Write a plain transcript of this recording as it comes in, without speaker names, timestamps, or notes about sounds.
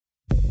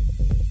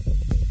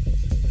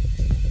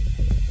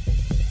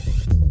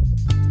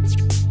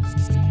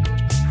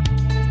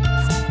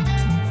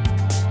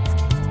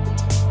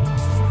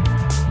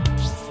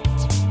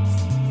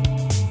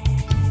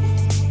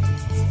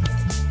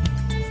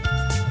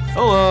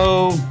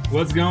Hello.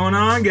 What's going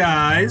on,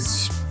 guys?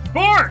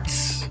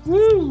 Sports!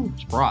 Woo.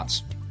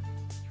 Sprats.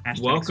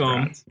 Hashtag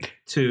Welcome Sprats.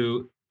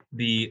 to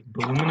the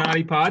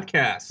Illuminati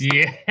podcast.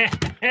 Yeah.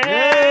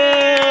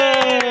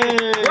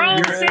 We're all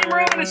in the same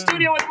room in the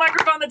studio with a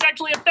microphone that's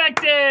actually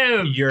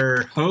effective.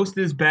 Your host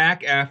is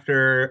back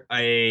after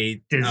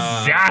a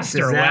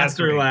Disaster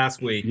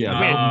last week. Yeah,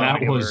 We had no that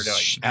idea what we was were doing.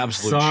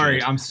 absolute Sorry,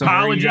 shit. I'm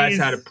sorry you guys Apologies.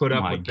 had to put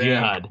up My with that.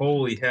 God.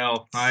 Holy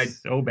hell.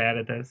 So bad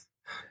at this.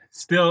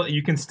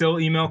 You can still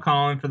email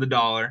Colin for the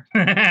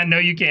 $1. No,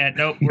 you can't.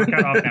 Nope, we're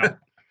cut off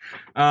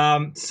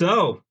now.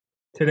 So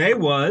today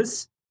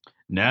was,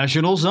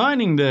 National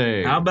Signing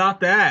Day. how about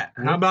that?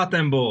 How about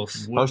them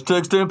Bulls?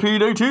 Hashtag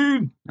Stampede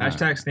 18.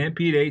 Hashtag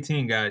Stampede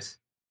 18, guys.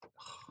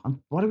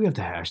 Why do we have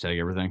to hashtag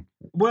everything?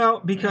 Well,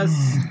 because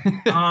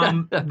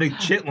the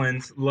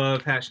Chitlins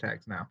love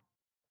hashtags now.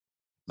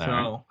 So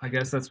All right. I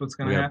guess that's what's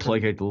going We to gotta happen.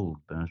 placate the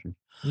little bastard.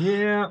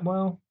 Yeah,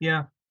 well,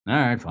 yeah. All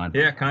right, fine.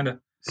 Yeah, kind of.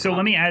 So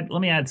let me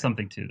add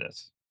something to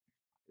this.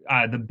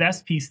 The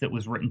best piece that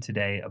was written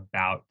today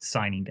about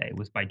signing day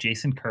was by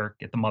Jason Kirk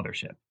at the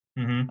Mothership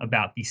Mm-hmm.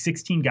 about the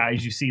 16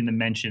 guys you see in the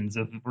mentions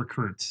of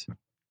recruits.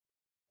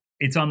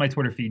 It's on my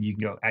Twitter feed. You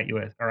can go at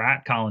US or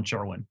at Colin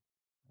Sherwin.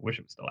 I wish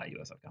it was still at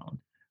USF Colin,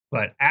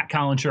 but at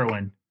Colin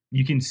Sherwin,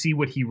 you can see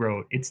what he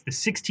wrote. It's the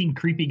 16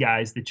 creepy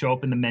guys that show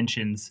up in the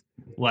mentions,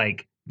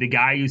 like the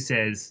guy who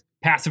says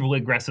passively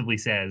aggressively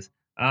says,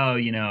 "Oh,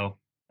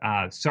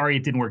 sorry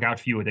it didn't work out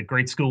for you at a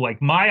great school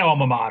like my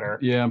alma mater,"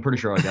 Yeah, I'm pretty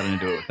sure I got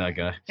into it with that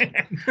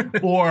guy.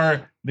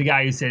 or the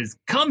guy who says,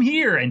 "Come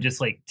here," and just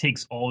like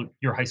takes all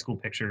your high school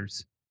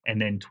pictures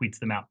and then tweets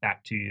them out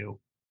back to you,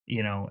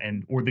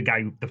 or the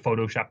guy, the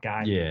Photoshop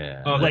guy.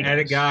 Yeah. Oh, the Like,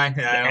 edit guy?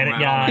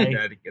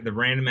 edit The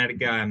random edit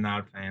guy, I'm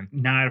not a fan.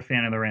 Not a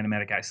fan of the random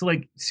edit guy. So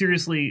like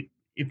seriously,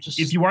 Just-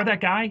 if you are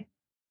that guy,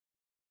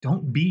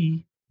 don't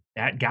be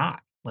that guy.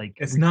 Like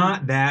It's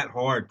not that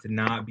hard to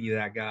not be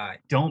that guy.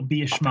 Don't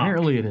be a schmuck.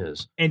 Apparently it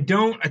is. And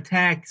don't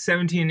attack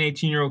 17 and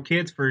 18-year-old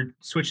kids for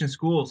switching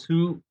schools.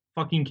 Who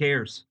fucking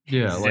cares?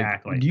 Yeah,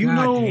 Exactly. like, do you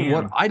God know damn.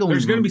 what? I don't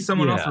There's going to even- be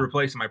someone else yeah. to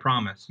replace him, I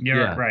promise.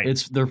 Yeah,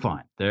 right. They're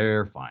fine.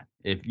 They're fine.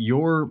 If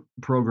your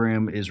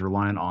program is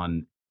relying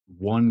on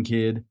one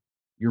kid,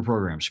 your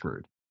program's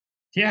screwed.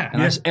 yeah.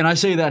 And I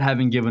say that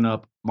having given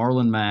up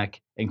Marlon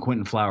Mack and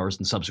Quentin Flowers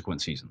in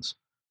subsequent seasons.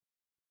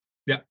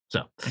 Yeah.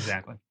 So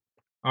Exactly.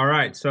 All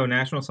right, so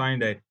National Signing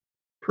Day.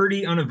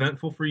 Pretty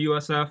uneventful for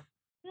USF.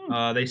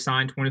 They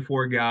signed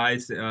 24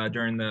 guys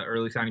during the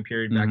early signing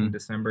period back in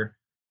December.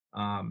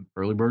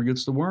 early bird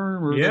gets the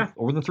worm, or Yeah.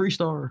 or the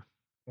 3-star.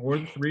 Or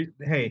the three.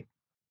 Hey,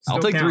 I'll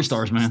still take 3 counts.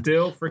 stars, man.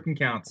 Still freaking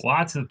counts.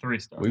 Lots of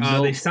 3-stars. We've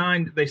They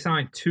built-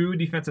 signed 2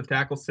 defensive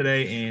tackles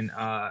today in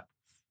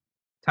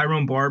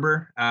Tyrone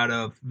Barber out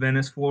of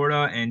Venice,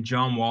 Florida, and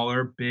John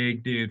Waller,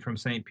 big dude from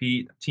St.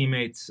 Pete,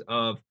 teammates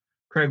of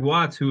Craig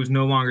Watts, who is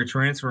no longer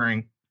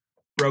transferring.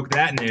 Broke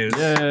that news.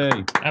 Yay!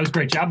 That was a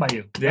great job by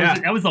you. Yeah.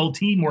 That was the whole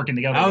team working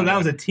together. Oh, that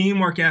was a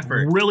teamwork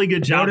effort. really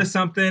good job. Noticed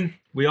something.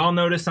 We all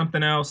noticed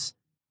something else.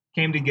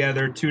 Came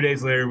together. 2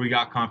 days later, we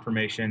got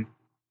confirmation.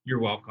 You're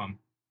welcome.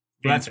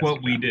 That's Fantastic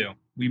what we job. do.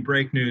 We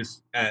break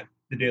news at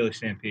the Daily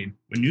Stampede.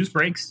 When news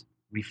breaks,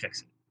 we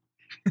fix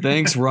it.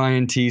 Thanks,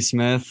 Ryan T.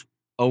 Smith.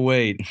 Oh,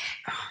 wait.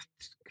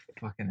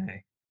 Fucking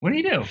A. What do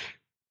you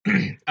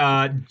do?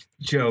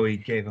 Joey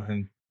gave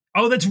him.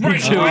 Oh, that's right.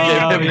 Joey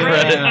Oh, gave him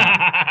great.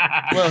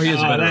 Well, he is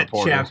a better that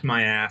reporter. chaps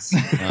my ass.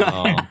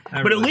 Uh-oh. That But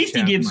at really least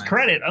he chaps gives my ass.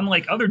 credit,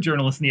 unlike other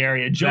journalists in the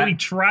area. Joey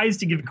tries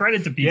to give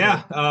credit to people.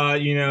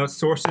 Yeah,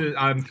 sources.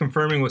 I'm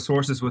confirming with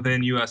sources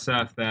within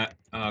USF that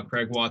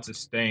Craig Watts is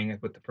staying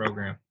with the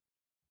program.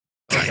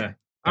 Okay.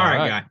 All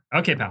right, guy.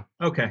 Okay, pal.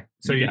 Okay.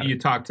 So You got you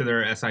talked to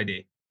their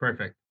SID.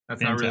 Perfect.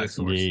 That's not really a Fantastic.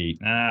 source. Yeet.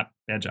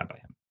 Bad job by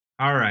him.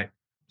 All right.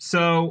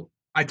 So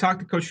I talked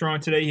to Coach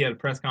Sharon today. He had a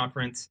press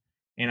conference,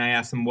 and I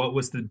asked him what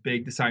was the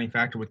big deciding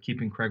factor with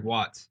keeping Craig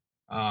Watts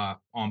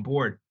on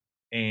board.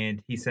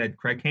 And he said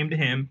Craig came to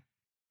him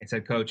and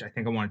said, "Coach, I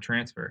think I want to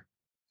transfer."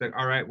 He's like,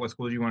 "All right, what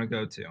school do you want to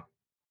go to?"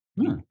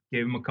 Hmm.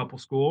 Gave him a couple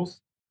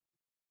schools.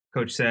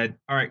 Coach said,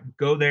 "All right,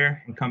 go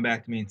there and come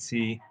back to me and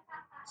see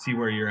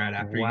where you're at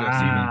after you go see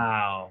me."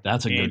 Wow.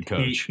 That's a And good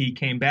coach. He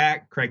came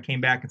back. Craig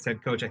came back and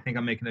said, "Coach, I think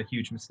I'm making a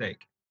huge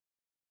mistake."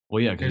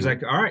 Well, yeah, He was because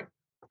like, "All right,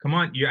 come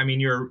on.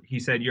 He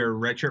said you're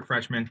a redshirt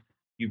freshman.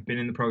 You've been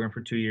in the program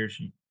for 2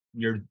 years.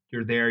 You're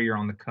there. You're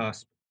on the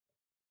cusp.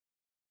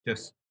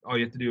 Just all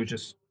you have to do is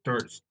just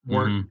start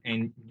work,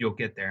 and you'll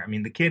get there. I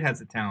mean, the kid has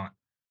the talent."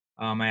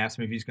 I asked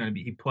him if he's going to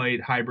be. He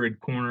played hybrid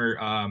corner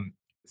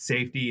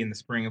safety in the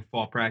spring and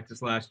fall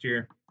practice last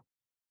year.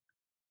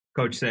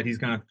 Coach said he's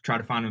going to try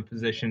to find him a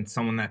position.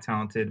 Someone that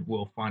talented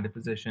will find a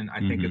position. I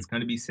think it's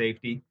going to be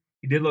safety.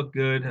 He did look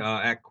good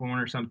at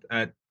corner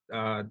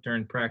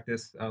during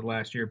practice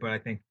last year, but I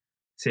think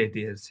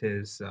safety is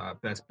his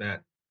best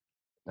bet.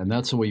 and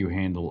that's the way you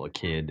handle a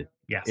kid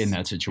Yes. in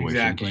that situation.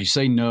 Exactly. Because you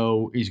say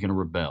no, he's going to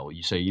rebel.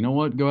 You say, you know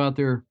what, go out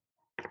there.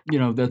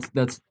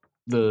 That's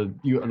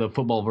the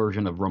football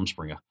version of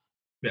Rumspringa.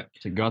 Yeah.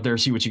 So go out there,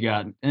 see what you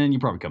got, and you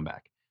probably come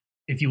back.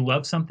 If you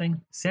love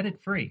something, set it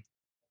free.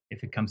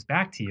 If it comes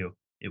back to you,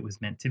 it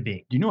was meant to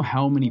be. Do you know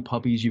how many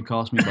puppies you've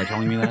cost me by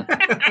telling me that?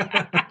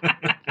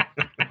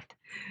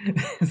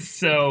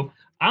 So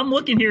I'm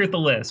looking here at the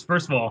list.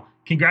 First of all,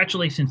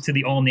 congratulations to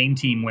the all-name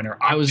team winner,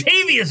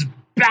 Octavius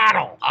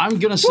Battle. I'm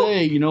going to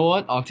say, you know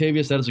what?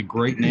 Octavius, that is a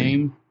great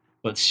name,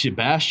 but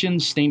Sebastian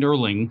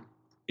Steinderling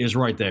is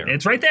right there.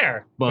 It's right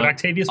there. But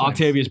Octavius wins.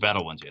 Octavius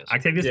Battle wins, yes.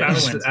 Octavius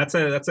Battle wins.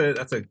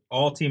 That's a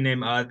all-team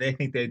name. They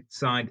think they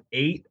signed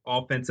 8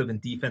 offensive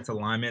and defensive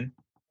linemen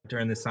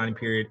during this signing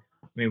period.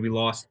 I mean, we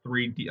lost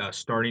 3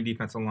 starting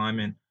defensive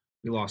linemen.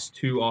 We lost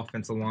 2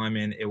 offensive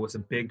linemen. It was a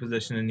big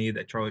position of need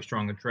that Charlie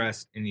Strong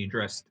addressed, and he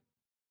addressed,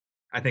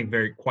 I think,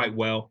 quite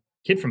well.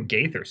 Kid from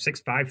Gaither,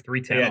 6'5",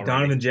 310. Yeah,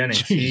 Donovan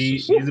Jennings.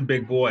 He's a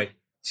big boy.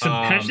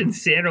 Sebastian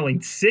Sanderling,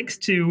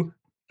 6'2",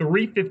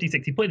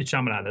 356. He played at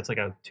Chaminade. That's like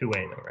a 2A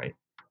though, right?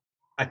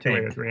 I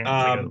think.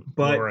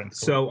 But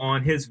so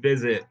on his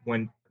visit,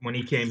 when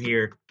he came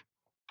here,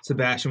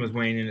 Sebastian was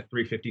weighing in at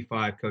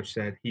 355. Coach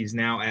said he's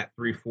now at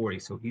 340,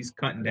 so he's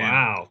cutting down.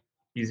 Wow.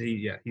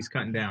 He's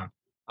cutting down.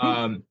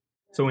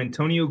 So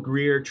Antonio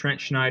Greer, Trent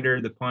Schneider,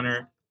 the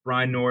punter,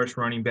 Brian Norris,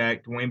 running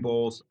back, Dwayne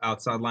Bowles,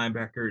 outside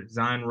linebacker,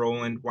 Zion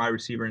Rowland, wide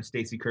receiver, and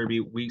Stacy Kirby,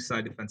 weak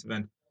side defensive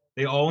end.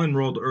 They all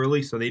enrolled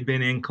early, so they've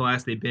been in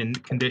class. They've been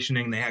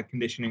conditioning. They had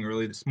conditioning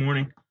early this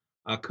morning.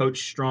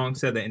 Coach Strong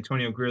said that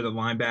Antonio Greer, the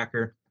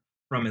linebacker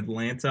from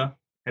Atlanta,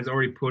 has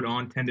already put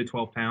on 10 to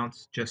 12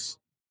 pounds just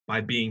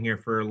by being here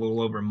for a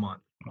little over a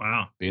month.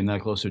 Wow. Being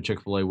that close to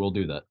Chick-fil-A will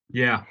do that.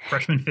 Yeah.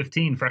 Freshman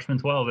 15, freshman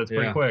 12. That's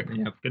pretty quick.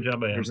 Yep. Good job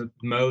by him. There's a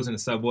Moe's and a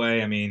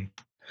Subway. I mean.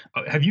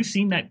 Have you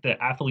seen the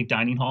athlete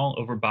dining hall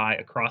over by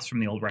across from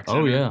the old rec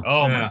center? Oh, yeah.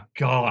 Oh, my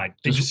God.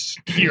 They just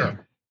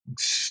here.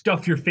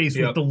 Stuff your face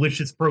with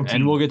delicious protein.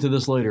 And we'll get to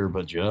this later,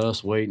 but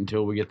just wait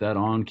until we get that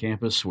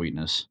on-campus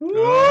sweetness.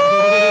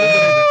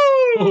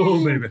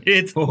 Oh, baby.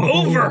 It's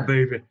over.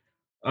 Baby.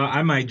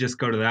 I might just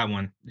go to that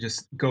one.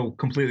 Just go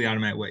completely out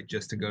of my way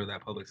just to go to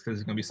that Publix because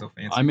it's going to be so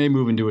fancy. I may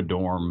move into a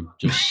dorm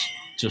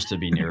just to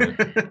be near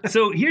it.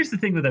 So here's the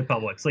thing with that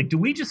Publix. Like,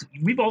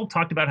 we've all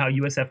talked about how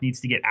USF needs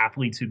to get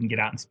athletes who can get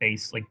out in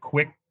space, like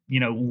quick,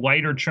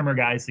 lighter trimmer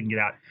guys that can get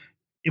out.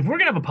 If we're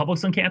going to have a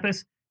Publix on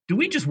campus, do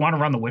we just want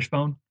to run the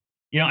wishbone?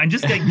 And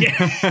just like,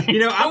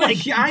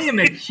 I am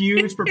a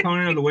huge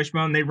proponent of the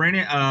wishbone. They ran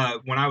it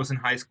when I was in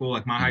high school,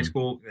 like my high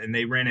school, and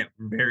they ran it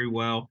very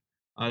well.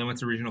 They went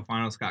to regional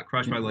finals, got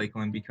crushed by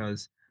Lakeland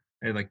because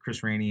they had like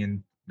Chris Rainey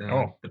and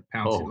the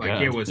Pounce.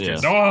 It was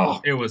just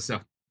it was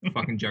a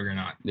fucking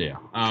juggernaut. Yeah.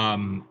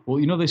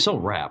 Well, they sell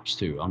wraps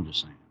too. I'm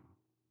just saying.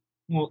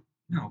 Well,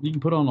 no, you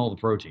can put on all the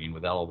protein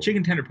without all the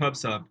chicken tender pub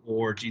sub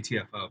or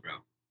GTFO, bro.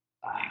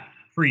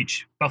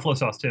 Preach. Buffalo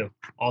sauce too,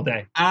 all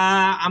day.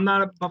 I'm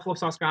not a buffalo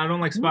sauce guy. I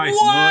don't like spice.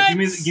 What?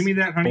 No, give me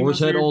that honey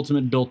Boar's mustard. Head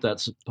Ultimate built that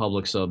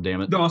Publix sub.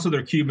 Damn it. Also,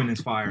 their Cuban is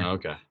fire.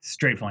 Okay.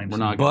 Straight flames. We're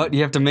not. But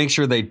you have to make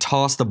sure they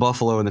toss the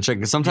buffalo in the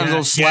chicken. Sometimes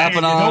they'll slap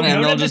it on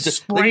and they'll just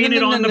spraying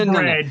it on the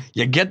bread.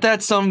 You get that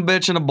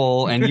sumbitch in a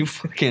bowl and you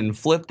fucking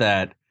flip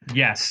that.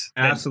 Yes,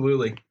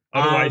 absolutely.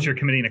 Otherwise, you're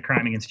committing a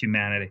crime against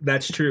humanity.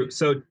 That's true.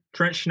 So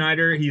Trent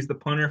Schneider, he's the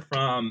punter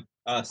from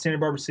Santa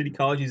Barbara City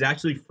College. He's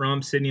actually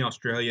from Sydney,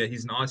 Australia.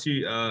 He's an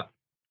Aussie.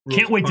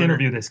 Can't wait to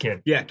interview this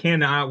kid. Yeah,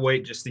 cannot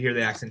wait just to hear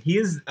the accent. He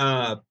is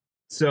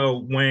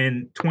so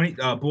when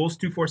Bulls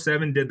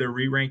 247 did their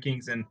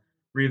re-rankings and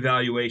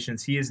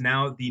reevaluations, he is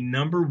now the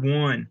number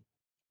 1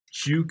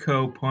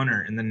 JUCO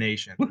punter in the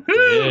nation.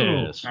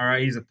 Woo-hoo! Yes. All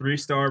right, he's a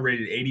 3-star,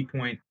 rated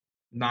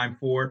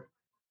 80.94.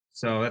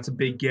 So that's a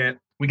big get.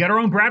 We got our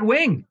own Brad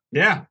Wing.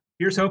 Yeah,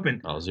 here's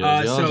hoping.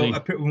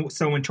 Aussie.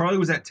 So when Charlie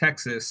was at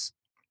Texas,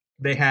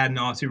 they had an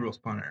Aussie rules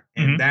punter,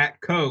 and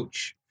that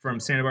coach from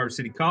Santa Barbara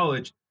City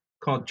College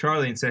called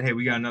Charlie and said, "Hey,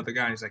 we got another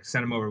guy." And he's like,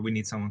 "Send him over. We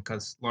need someone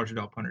because large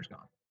adult punter's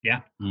gone."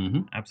 Yeah,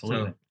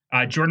 absolutely.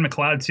 So, Jordan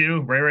McLeod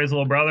too, Ray Ray's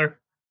little brother.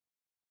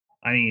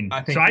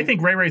 I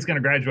think Ray Ray's going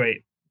to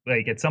graduate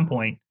like at some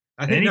point.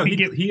 I think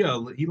he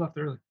left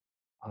early.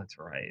 Oh, that's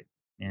right.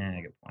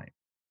 Yeah, good point.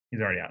 He's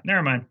already out.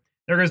 Never mind.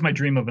 There goes my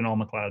dream of an all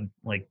McLeod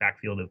like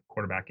backfield of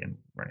quarterback and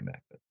running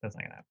back, but that's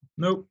not going to happen.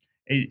 Nope.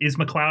 Is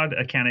McLeod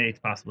a candidate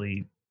to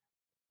possibly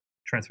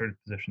transferred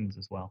positions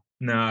as well?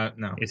 No.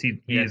 Is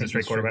he is a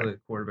straight quarterback?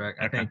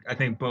 Quarterback. Okay. I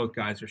think both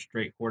guys are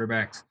straight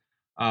quarterbacks.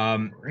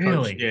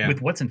 Really? Yeah.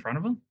 With what's in front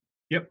of him?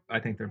 Yep. I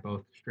think they're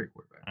both straight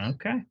quarterbacks.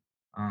 Okay.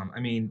 I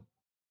mean,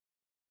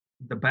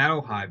 the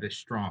Battle Hive is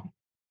strong.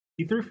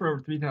 He threw for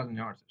over 3,000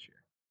 yards this year.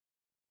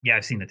 Yeah,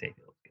 I've seen the tape.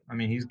 I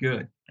mean, he's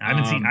good. I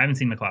haven't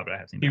seen McLeod, but I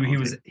have seen.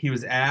 He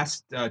was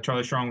asked.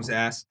 Charlie Strong was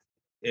asked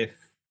if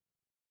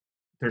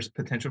there's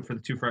potential for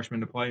the 2 freshmen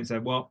to play. He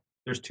said, "Well,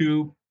 there's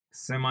 2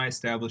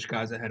 semi-established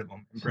guys ahead of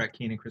him, Brett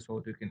Keane and Chris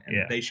Voladukin,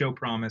 and they show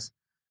promise.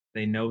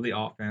 They know the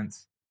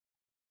offense.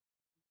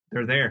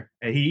 They're there."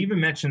 And he even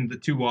mentioned the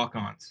 2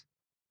 walk-ons.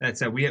 That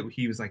said, we have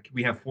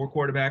 4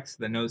 quarterbacks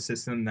that know the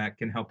system that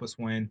can help us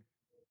win.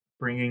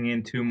 Bringing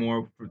in 2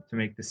 more to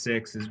make the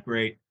 6 is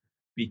great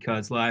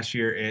because last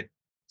year it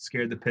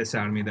scared the piss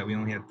out of me that we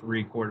only had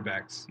 3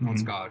 quarterbacks on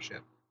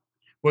scholarship.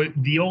 Well,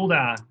 the old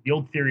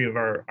theory of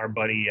our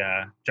buddy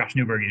Josh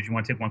Newberg is you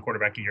want to take one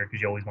quarterback a year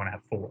because you always want to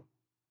have 4.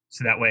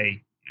 So that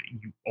way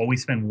you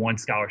always spend 1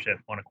 scholarship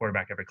on a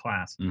quarterback every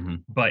class. Mm-hmm.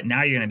 But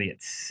now you're going to be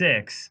at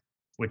 6,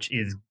 which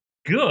is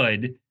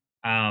good.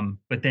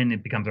 But then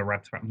it becomes a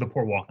reps problem. The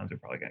poor walk-ons are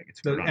probably going to get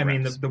screwed on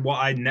reps.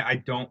 I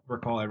don't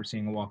recall ever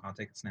seeing a walk-on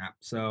take a snap.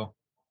 So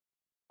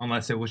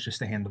unless it was just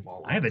to hand the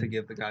ball to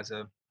give the guys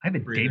a I have a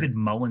breather. David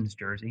Mullins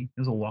jersey. It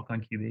was a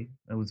walk-on QB.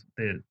 It was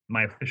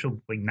my official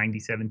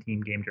 97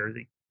 team game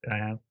jersey that I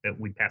have that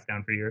we passed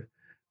down for years.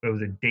 But it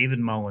was a David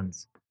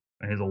Mullins,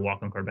 and he was a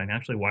walk-on quarterback. I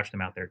actually watched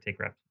him out there take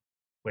reps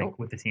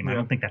with the team. Yeah. I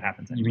don't think that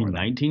happens anymore. You mean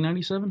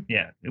 1997?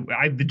 Yeah,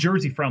 I have the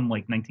jersey from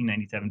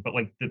 1997, but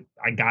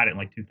I got it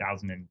in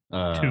 2002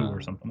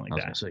 or something like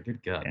that. I was gonna say,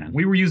 good God, man.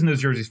 We were using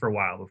those jerseys for a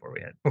while before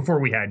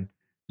we had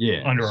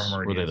Under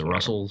Armour. Were they the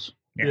Russells?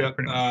 Yeah.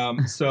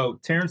 So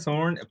Terrence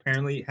Horn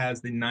apparently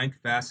has the 9th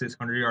fastest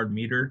 100-yard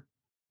meter.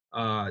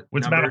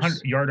 What's about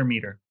 100 yard or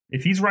meter?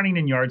 If he's running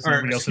in yards,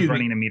 somebody else is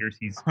running in meters.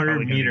 He's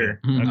 100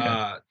 meter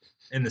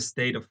in the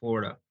state of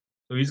Florida.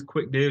 So he's a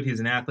quick dude.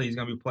 He's an athlete. He's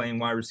going to be playing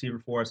wide receiver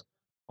for us,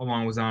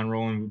 along with Zon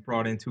Rowland. We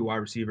brought in 2 wide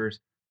receivers.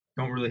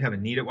 Don't really have a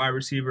need at wide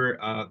receiver.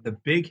 The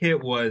big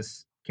hit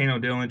was Kano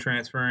Dillon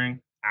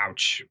transferring.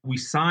 Ouch. We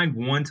signed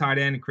 1 tight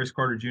end, Chris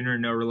Carter Jr.,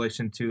 no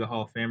relation to the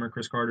Hall of Famer,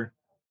 Chris Carter.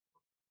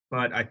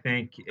 But I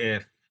think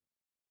if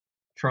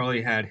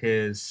Charlie had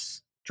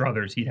his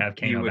druthers, he'd have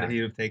Kano back.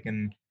 He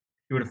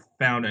would have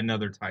found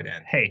another tight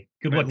end. Hey,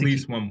 good luck. At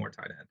least one more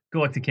tight end. Good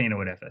luck to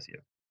Kano at FSU.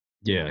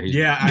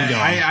 Yeah,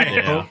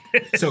 I hope.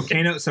 So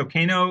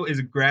Kano is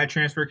a grad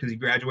transfer because he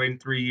graduated in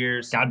 3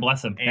 years. God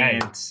bless him.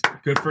 And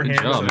good for him.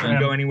 So he can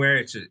go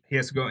anywhere. He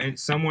has to go in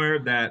somewhere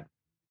that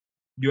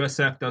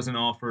USF doesn't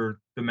offer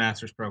the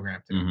master's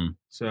program to. Mm-hmm.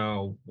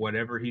 So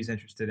whatever he's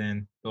interested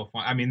in, they'll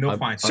find. I mean, they'll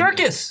find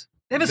circus.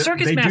 They have a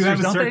circus masters,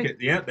 don't they?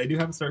 Yeah, they do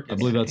have a circus. I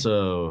believe that's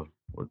was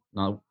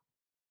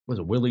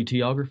it Willie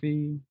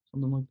Geography?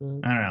 Something like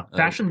that. I don't know.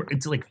 Fashion.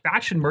 It's like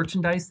fashion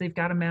merchandise. They've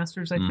got a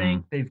master's, I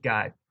think. They've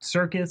got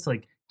circus.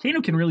 Like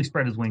Kano can really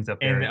spread his wings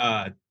up there.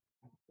 And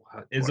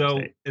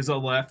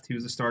Izzo left. He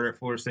was a starter at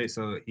Florida State,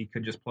 so he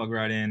could just plug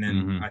right in.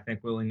 And I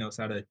think Willie knows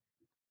how to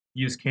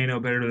use Kano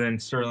better than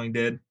Sterling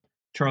did.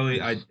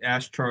 I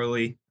asked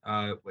Charlie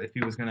if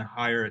he was going to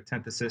hire a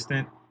 10th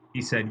assistant.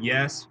 He said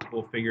yes.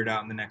 We'll figure it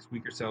out in the next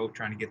week or so,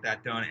 trying to get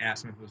that done. I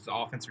asked him if it was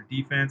offense or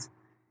defense.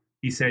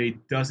 He said he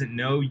doesn't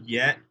know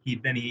yet. He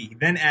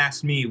then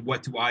asked me,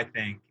 "What do I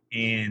think?"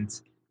 And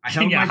I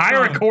held my tongue. Can you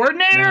hire a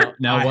coordinator?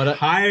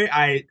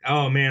 I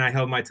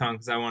held my tongue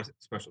because I wanted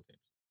special teams.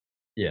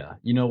 Yeah,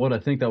 you know what? I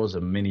think that was a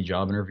mini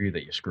job interview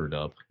that you screwed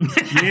up.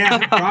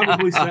 Yeah,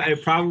 probably.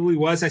 It probably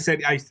was. I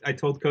said. I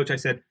told Coach. I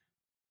said,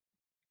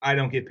 I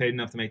don't get paid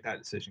enough to make that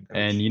decision, Coach.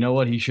 And you know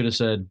what? He should have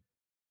said,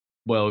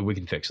 "Well, we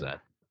can fix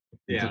that."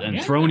 Yeah, and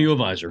throwing you a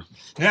visor.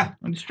 Yeah,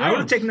 I would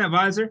have taken that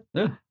visor.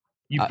 Yeah.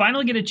 You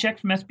finally get a check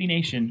from SB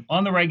Nation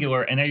on the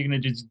regular, and now you're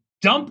going to just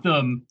dump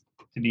them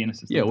to be an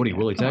assistant. Yeah, what are you,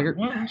 Willie Taggart?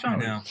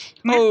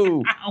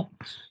 Oh,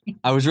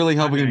 I was really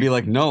hoping to be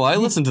like, no, I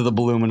listen to the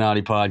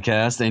Balluminati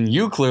podcast, and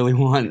you clearly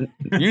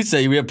you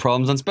say we have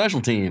problems on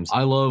special teams.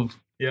 I love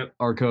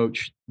our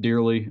coach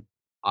dearly.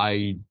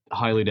 I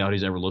highly doubt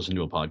he's ever listened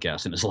to a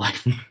podcast in his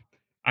life.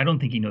 I don't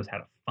think he knows how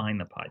to find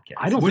the podcast.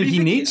 I don't think he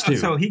needs to.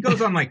 So he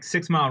goes on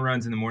 6-mile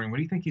runs in the morning. What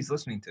do you think he's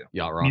listening to?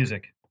 Yacht rock.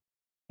 Music.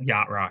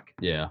 Yacht rock.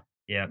 Yeah.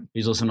 Yeah.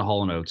 He's listening to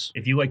Hall & Oates.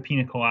 If you like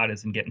pina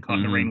coladas and getting caught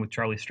in the rain with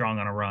Charlie Strong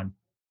on a run.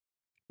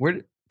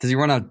 Where does he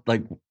run out?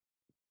 I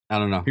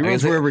don't know. He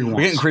runs wherever he wants.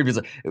 We're getting creepy.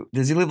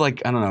 Does he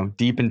live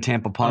deep in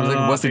Tampa Ponds, like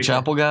a Wesley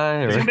Chapel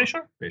guy? Or? Is he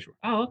Bayshore? Bayshore.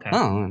 Oh, okay.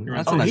 Oh,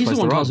 that's a nice he's place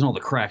the one to causing all the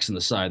cracks in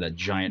the side. That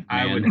giant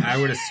man. I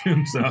would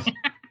assume so.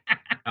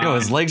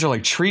 His legs are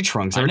like tree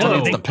trunks every time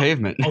he hits the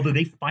pavement. Although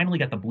they finally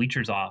got the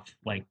bleachers off,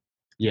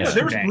 Yeah,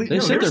 there was they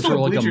sat there for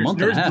like a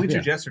month and a half.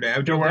 Bleachers yesterday.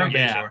 I drove down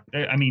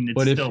Bayshore. I mean,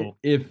 it's still.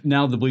 If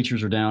now the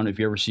bleachers are down, if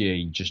you ever see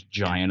a just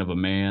giant of a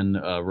man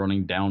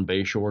running down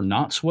Bayshore,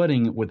 not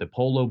sweating with a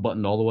polo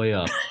buttoned all the way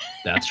up,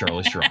 that's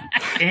Charlie Strong.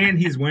 And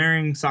he's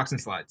wearing socks and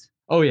slides.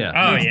 Oh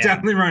yeah, he's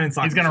definitely running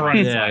socks. He's gonna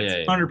run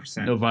slides.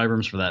 100%. No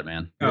Vibrams for that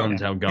man.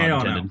 Runs how God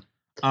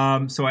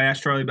intended. So I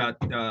asked Charlie about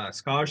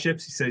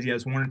scholarships. He says he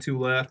has 1 or 2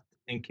 left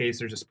in case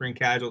there's a spring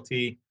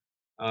casualty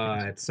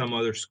at some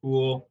other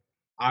school.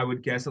 I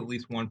would guess at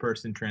least one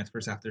person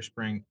transfers after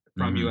spring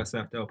from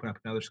USF to open up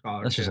another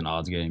scholarship. That's just an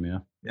odds game, yeah.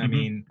 I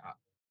mean,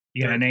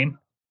 you got a name?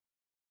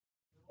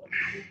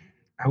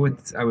 I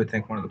would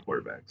think one of the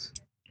quarterbacks.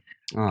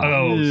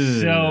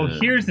 So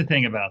here's the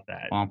thing about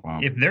that.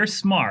 If they're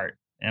smart,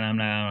 and I don't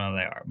know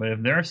if they are, but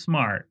if they're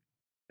smart,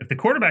 if the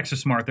quarterbacks are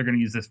smart, they're going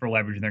to use this for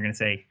leverage, and they're going to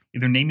say,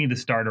 either name me the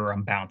starter or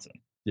I'm bouncing.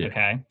 Yeah.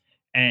 Okay?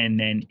 And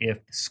then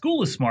if the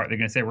school is smart, they're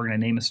going to say, we're going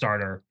to name a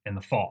starter in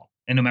the fall.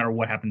 And no matter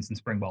what happens in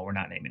spring ball, we're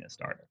not naming a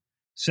starter.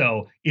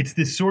 So it's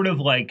this sort of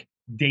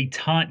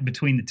detente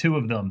between the two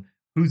of them.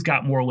 Who's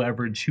got more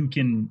leverage? Who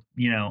can,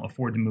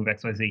 afford to move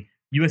XYZ?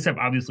 USF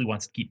obviously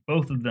wants to keep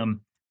both of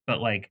them,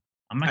 but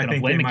I'm not going to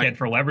blame a kid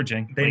for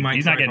leveraging. They might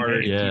he's try not getting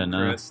harder paid. to keep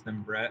Chris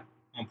than Brett,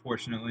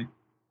 unfortunately.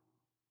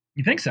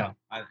 You think so?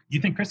 I,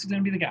 You think Chris is going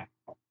to be the guy?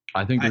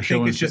 I think I they're think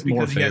showing it's just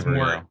more because he has favor.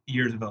 more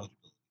years of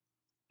eligibility.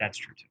 That's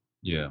true too.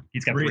 Yeah.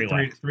 He's got 3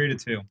 left. 3 to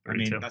 2. I 3 to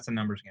mean, 2. that's a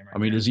numbers game, right? I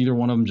mean, there. is either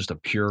one of them just a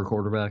pure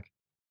quarterback?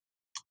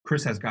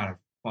 Chris has got a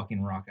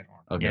fucking rocket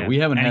arm. Okay, Yeah, we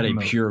haven't and had he a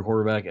moves. pure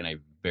quarterback in a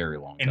very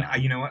long And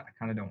time. you know what? I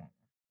kind of don't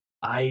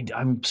want.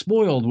 I'm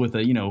spoiled with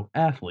a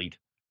athlete,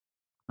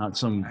 not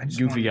some I just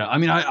goofy want- guy. I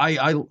mean,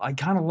 I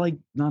kind of like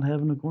not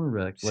having a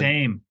quarterback. Like,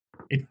 Same.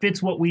 It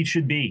fits what we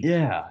should be.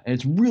 yeah,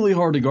 it's really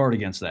hard to guard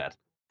against that.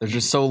 There's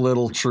just so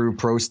little true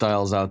pro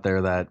styles out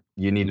there that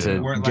you need Yeah. to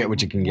We're get like-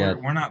 what you can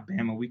get. We're not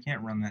Bama. We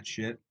can't run that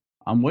shit.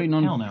 I'm waiting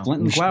Hell on no.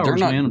 Flint and They're Clowers,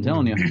 not- man. I'm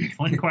telling you,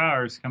 Flint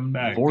Quowers coming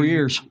back. 4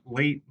 years.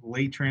 Late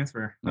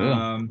transfer.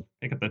 Yeah.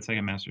 Pick up that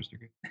second master's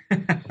degree.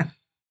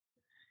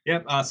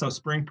 Yep. So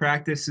spring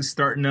practice is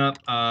starting up.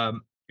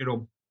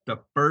 The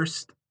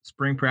first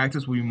spring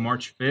practice will be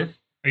March 5th.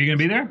 Are you going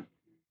to be there?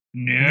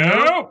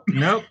 No.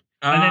 Nope.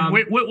 And then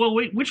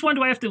wait, which one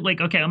do I have to okay,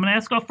 I'm going to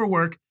ask off for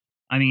work.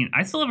 I mean,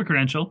 I still have a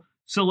credential.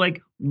 So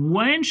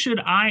when should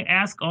I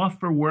ask off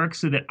for work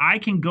so that I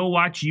can go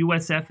watch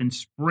USF in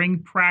spring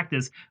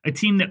practice, a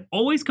team that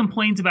always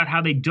complains about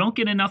how they don't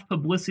get enough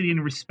publicity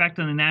and respect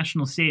on the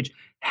national stage?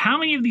 How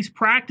many of these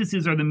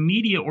practices are the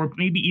media or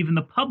maybe even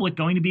the public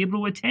going to be able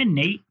to attend,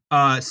 Nate?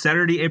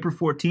 Saturday, April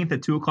 14th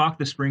at 2:00,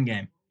 the spring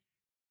game.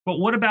 But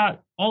what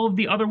about all of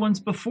the other ones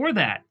before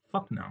that?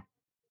 Fuck no.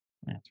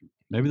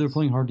 Maybe they're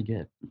playing hard to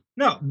get.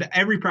 No,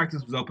 every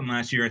practice was open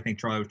last year. I think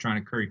Charlie was trying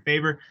to curry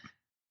favor.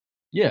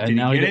 Yeah, Did and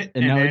now he he get it?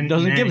 and now then- he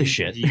doesn't and give then a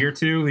shit Year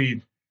 2,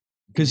 he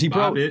because he Bob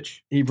probably bitch.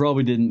 he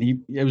probably didn't.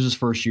 It was his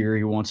first year.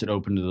 He wants it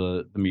open to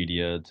the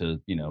media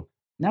to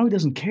Now he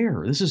doesn't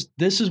care. This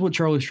is what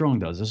Charlie Strong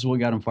does. This is what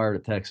got him fired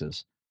at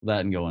Texas.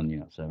 That and going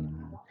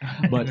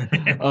 7-9. But 5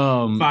 and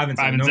 7. 5 and Don't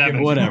 7. give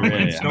him Whatever, more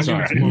wins. yeah, Don't give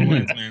him sorry. some more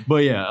wins, man.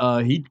 But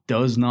yeah, he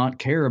does not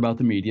care about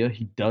the media.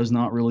 He does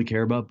not really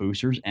care about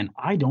boosters, and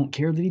I don't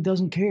care that he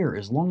doesn't care.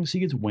 As long as he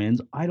gets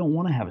wins, I don't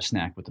want to have a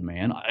snack with the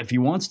man. If he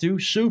wants to,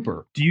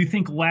 super. Do you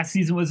think last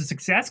season was a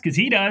success? Because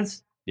he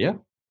does. Yeah.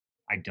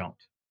 I don't.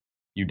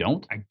 You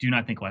don't? I do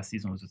not think last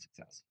season was a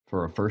success.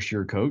 For a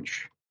first-year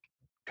coach?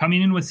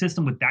 Coming into a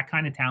system with that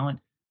kind of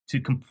talent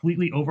to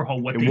completely overhaul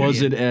what they Was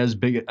did. it as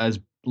big, as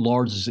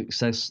large a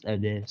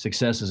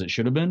success as it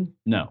should have been?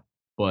 No,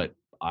 but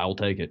I'll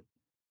take it.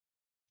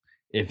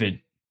 If it,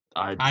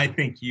 I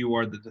think you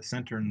are the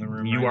dissenter in the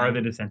room. You right are now.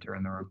 the dissenter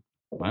in the room.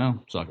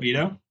 well, suck it.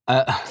 Vito?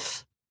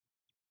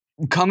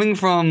 Coming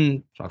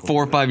from Suck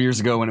 4 or it. 5 years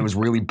ago when it was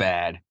really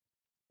bad,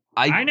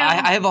 I know.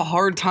 I have a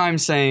hard time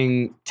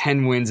saying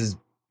 10 wins is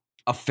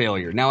a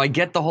failure. Now I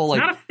get the whole It's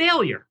not a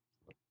failure.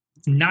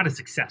 It's not a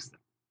success,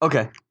 though.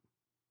 okay.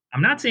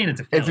 I'm not saying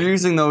it's a If you're failure.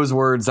 using those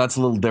words, that's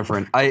a little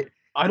different. I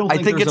don't I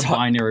think, think there's it's a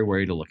binary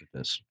way to look at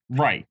this.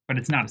 Right, but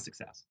it's not a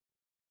success.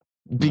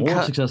 More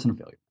Because success than a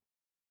failure.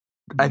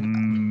 I-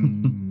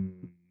 Mm.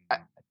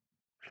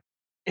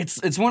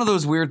 it's one of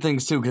those weird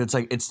things too, because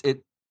it's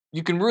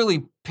you can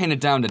really pin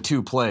it down to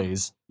 2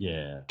 plays: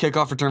 Yeah.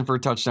 kickoff return for a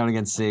touchdown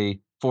against C,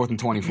 4th and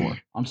 24.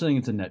 I'm saying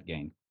it's a net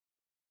gain.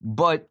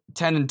 But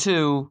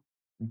 10-2,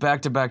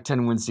 back-to-back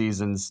 10-win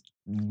seasons,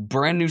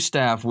 brand new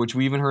staff, which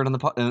we even heard on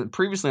the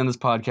previously on this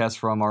podcast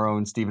from our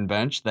own Stephen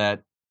Bench,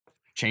 that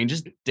change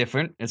is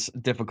different. It's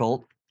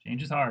difficult.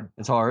 Change is hard.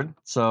 It's hard.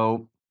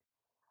 So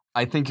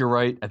I think you're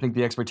right. I think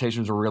the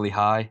expectations were really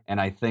high, and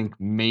I think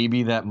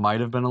maybe that might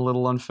have been a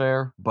little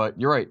unfair. But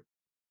you're right.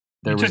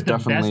 There You was took the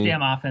definitely best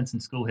damn offense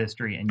in school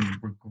history, and you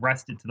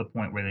regressed it to the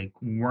point where they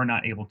were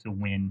not able to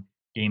win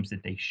games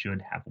that they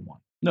should have won.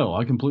 No,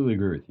 I completely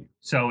agree with you.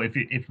 So if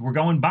we're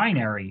going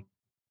binary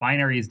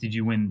is did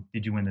you win the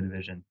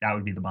division? That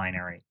would be the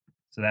binary.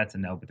 So that's a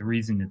no. But the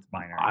reason it's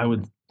binary, I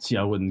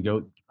wouldn't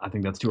go. I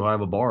think that's too high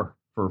of a bar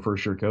for a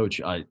first year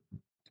coach.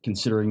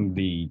 Considering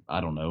the,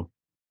 I don't know,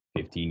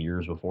 15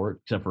 years before it,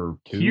 except for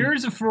 2.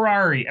 here's a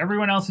Ferrari.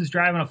 Everyone else is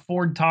driving a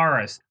Ford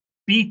Taurus.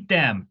 Beat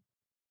them.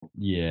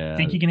 Yeah.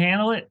 Think you can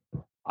handle it?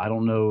 I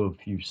don't know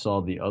if you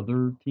saw the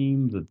other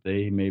team that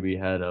they maybe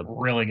had a,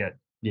 Really good.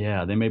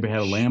 yeah, they maybe had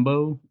a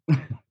Lambo.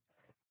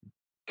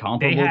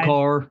 Comparable had-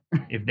 car.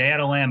 If they had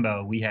a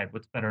Lambo, we had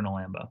what's better than a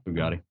Lambo?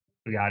 Bugatti.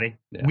 Bugatti.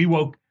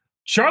 Yeah.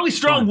 Charlie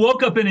Strong Fine.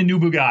 woke up in a new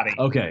Bugatti.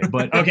 Okay,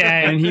 but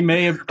Okay. and he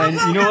may have, and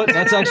you know what?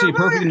 That's actually a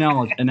perfect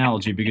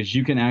analogy because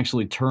you can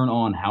actually turn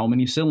on how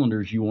many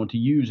cylinders you want to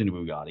use in a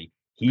Bugatti.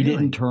 He Really?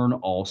 didn't turn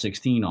all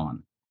 16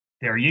 on.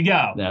 There you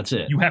go. That's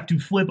it. You have to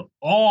flip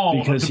all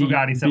because of the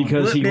Bugatti cylinders.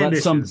 because he Flip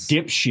let some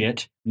bitches.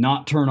 dipshit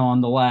not turn on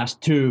the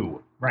last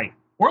 2. Right.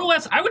 Or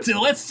less, I would say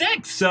less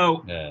 6.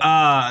 So,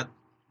 Yeah.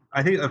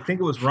 I think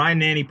it was Ryan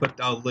Nanny put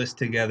a list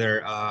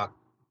together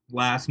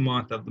last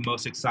month of the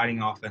most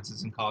exciting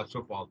offenses in college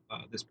football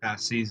this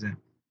past season,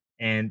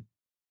 and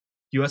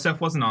USF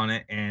wasn't on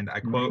it. And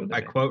I quote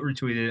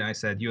retweeted it. And I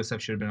said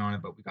USF should have been on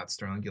it, but we got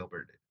Sterling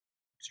Gilbert.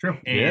 It's true.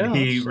 And Yeah,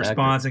 he that's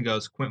responds and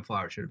goes, Quint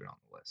Flowers should have been on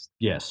the list.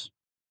 Yes.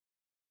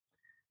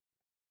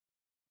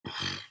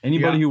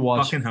 Anybody Yeah, who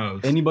watched fucking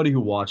hoes. anybody who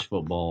watched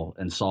football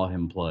and saw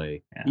him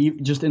play, Yeah.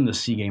 just in the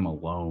C game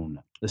alone,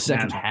 the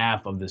second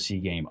half of the C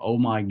game. Oh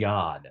my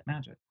God!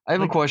 Magic. I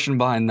have a question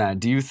behind that.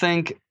 Do you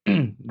think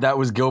that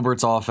was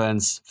Gilbert's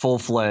offense,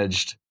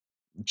 full-fledged,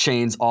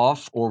 chains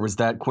off, or was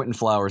that Quentin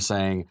Flowers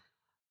saying,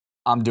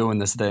 "I'm doing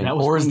this thing,"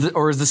 or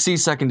is the C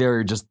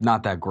secondary just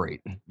not that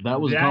great? That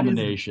was a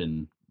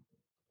combination.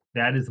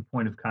 That is a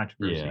point of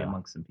controversy Yeah.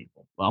 amongst some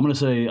people. Well, I'm going to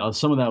say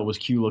some of that was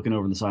Q looking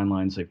over the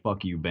sideline and say,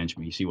 "Fuck you, bench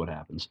me, see what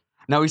happens."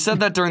 Now, he said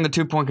that during the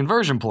 2-point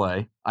conversion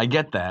play. I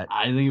get that.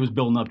 I think he was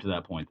building up to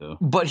that point, though.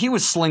 But he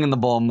was slinging the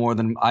ball more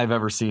than I've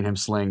ever seen him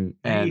sling.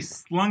 And he And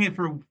slung it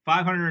for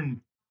 500.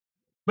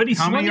 But he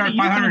How slung many it are at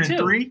UConn too.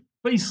 503?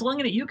 But he slung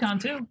it at UConn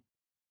too.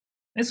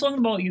 They slung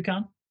the ball at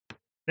UConn.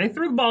 They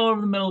threw the ball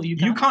over the middle of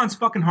UConn. UConn's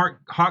fucking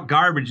hot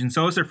garbage, and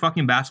so is their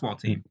fucking basketball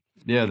team.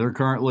 Yeah, they're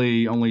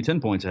currently only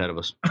 10 points ahead of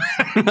us.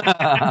 well,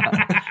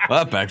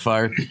 that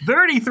backfired.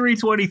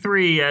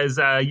 33-23 as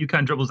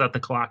UConn dribbles out the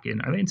clock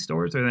in. Are they in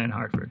Stores or are they in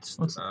Hartford?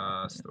 Stores.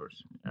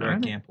 They're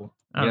at Campbell.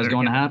 You guys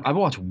going to have? I've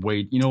watched.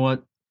 You know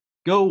what?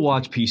 Go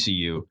watch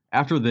PCU.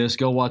 After this,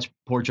 go watch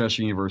Port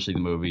Chester University, the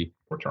movie.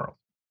 Port Charles.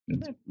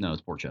 No,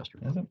 it's Port Chester.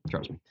 Is it?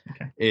 Trust me.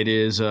 Okay. It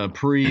is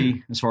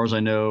pre, as far as I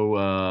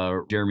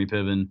know, Jeremy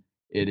Piven.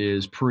 It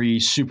is pre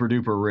super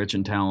duper rich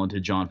and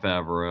talented John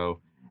Favreau,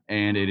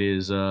 and it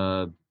is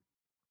bunch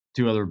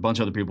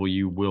of other people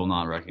you will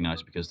not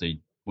recognize because they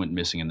went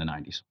missing in the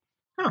 90s.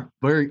 Huh.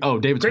 David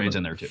Great Spade's movie.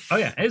 in there too. Oh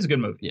yeah, it is a good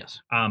movie. Yes.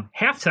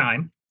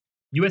 Halftime,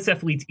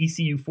 USF leads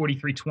ECU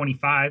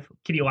 43-25.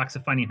 Kitty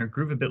Aloxa finding her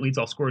groove a bit, leads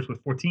all scorers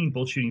with 14,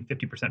 both shooting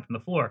 50% from the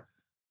floor.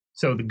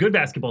 So the good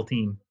basketball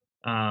team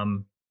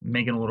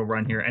making a little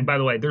run here. And by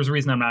the way, there's a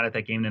reason I'm not at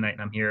that game tonight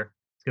and I'm here.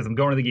 It's because I'm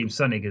going to the game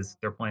Sunday because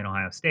they're playing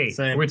Ohio State.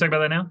 Same. We're going to talk about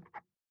that now?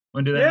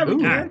 Want to do that? Yeah, now?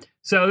 we can. All right.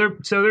 So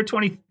they're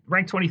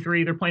ranked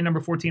 23. They're playing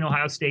number 14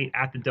 Ohio State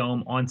at the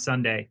Dome on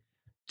Sunday.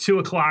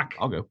 2:00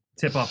 I'll go.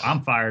 tip off.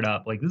 I'm fired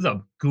up. Like, this is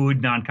a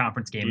good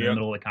non-conference game in the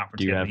middle of the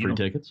conference. Do you have free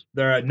tickets?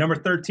 They're at number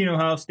 13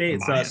 Ohio State.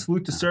 It's Mine.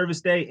 Salute to Service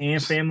Day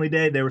and Family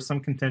Day. There was some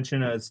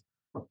contention as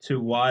to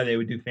why they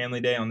would do Family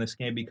Day on this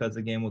game because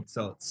the game would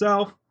sell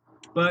itself.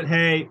 But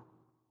hey,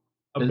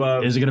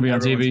 above Is it going to be on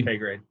everyone's TV? pay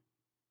grade.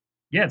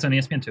 Yeah, it's on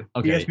ESPN too.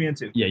 Okay. ESPN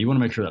 2. Yeah, you want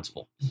to make sure that's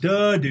full.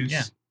 Duh,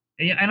 deuce.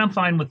 Yeah. And I'm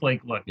fine with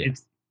look, Yeah.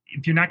 it's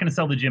if you're not going to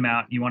sell the gym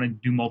out, you want to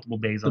do multiple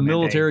days The on that day,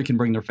 military can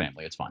bring their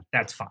family. It's fine.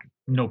 that's fine.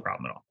 No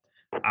problem at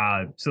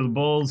all. So the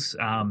Bulls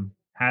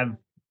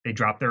they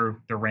dropped their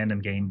random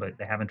game, but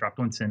they haven't dropped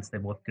one since.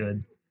 They've looked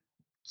good.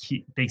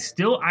 They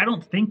still, I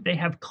don't think they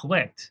have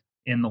clicked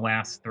in the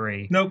last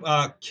three. Nope.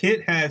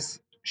 Kit has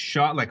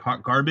shot like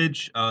hot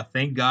garbage.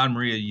 Thank God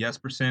Maria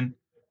Jespersen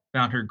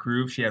found her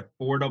groove. She had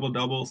 4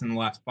 double-doubles in the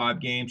last 5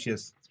 games.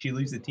 She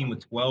leads the team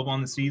with 12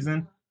 on the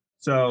season.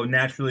 So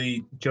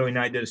naturally, Joey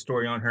Knight did a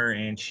story on her,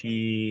 and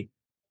she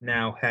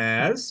now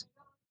has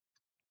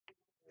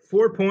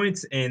 4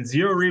 points and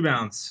 0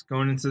 rebounds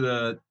going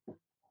into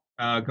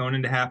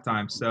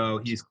halftime. So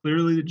he's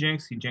clearly the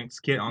jinx. He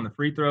jinxed Kit on the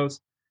free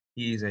throws.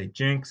 He's a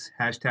jinx.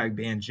 Hashtag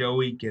ban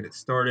Joey. Get it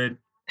started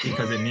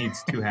because it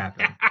needs to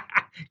happen.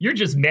 You're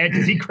just mad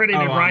because he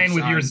credited Ryan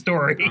with your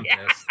story. I'm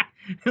pissed.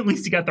 At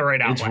least you got the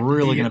right It's outline.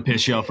 really going to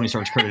piss you off when he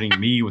starts crediting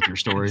me with your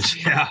stories.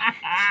 Yeah.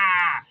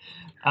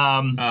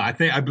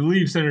 I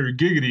believe Senator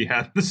Giggity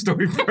had the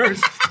story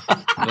first.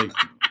 Like,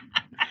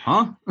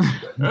 huh?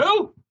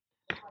 Oh,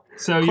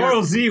 so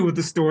Carl Z with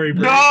the story.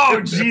 Bro.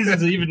 no,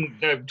 Jesus, even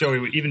Joey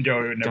would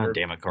never. God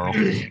damn it, Carl.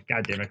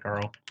 God damn it,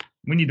 Carl.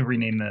 We need to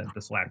rename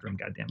the Slack room.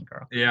 God damn it,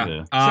 Carl. Yeah.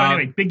 Yeah. So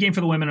anyway, big game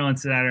for the women on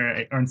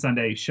Saturday or on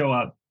Sunday. Show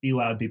up, be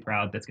loud, be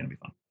proud. That's gonna be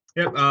fun.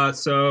 Yep.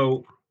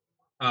 So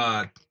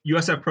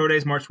USF Pro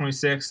Days March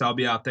 26th. I'll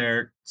be out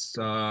there. It's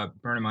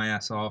burning my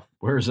ass off.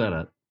 Where is that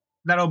at?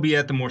 That'll be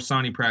at the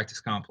Morsani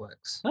Practice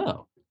Complex.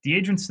 Oh,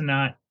 Deadrian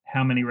Sanat,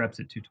 how many reps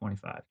at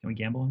 225? Can we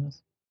gamble on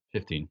this?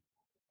 15.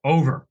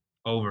 Over.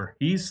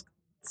 He's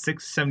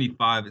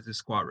 675 is his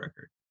squat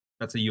record.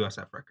 That's a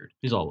USF record.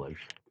 He's all legs.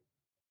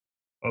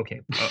 Okay.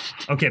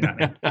 Okay,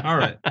 Batman. All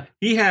right.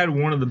 He had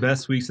one of the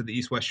best weeks of the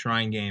East-West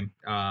Shrine game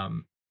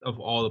of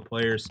all the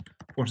players.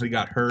 Fortunately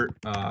got hurt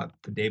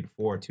the day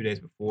before, 2 days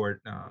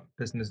before.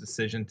 Pissing his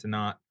decision to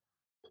not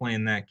play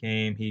in that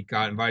game. He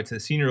got invited to the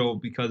Senior Bowl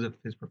because of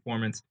his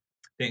performance.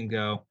 Didn't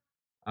go.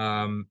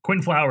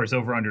 Quentin Flowers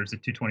over unders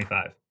at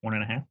 225.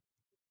 1.5.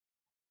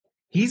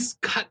 He's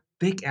got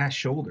thick ass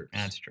shoulders.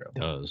 That's true.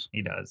 Does.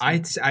 He does.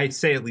 I'd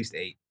say at least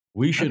 8.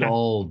 We should Okay.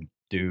 all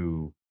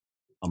do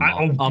a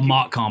I-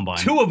 mock combine.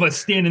 Two of us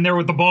standing there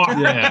with the bar.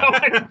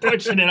 Yeah.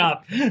 Pushing it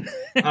up.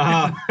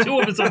 Two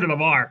of us under the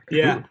bar.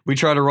 Yeah. We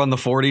try to run the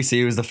 40,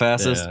 see who's the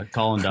fastest. Yeah,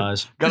 Colin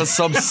dies. Got a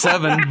sub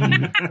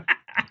 7.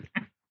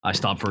 I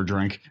stop for a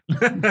drink.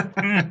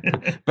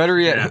 Better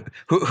yet,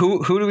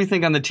 who do we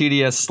think on the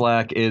TDS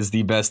Slack is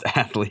the best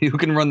athlete? Who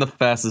can run the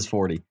fastest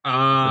 40?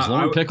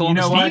 Lauren Pickle you on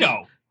know the what?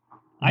 Vito.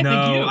 I no,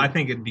 think you. I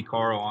think it'd be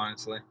Carl,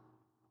 honestly.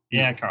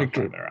 Yeah, Carl's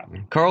probably better out.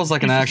 Carl's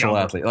like an He's just actual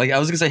younger. athlete. Like I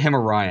was gonna say him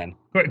or Ryan.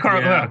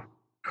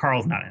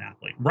 Carl's not an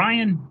athlete.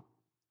 Ryan's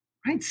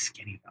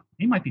skinny though.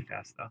 He might be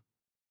fast though.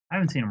 I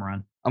haven't seen him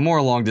run. I'm more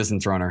a long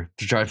distance runner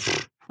to try. I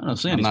don't know.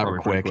 Sandy's not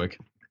probably pretty quick.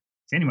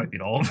 Sandy might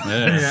beat all of them.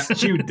 Yeah.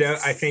 She would.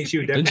 I think she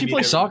would. Didn't she definitely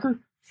play beat soccer?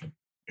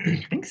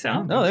 I think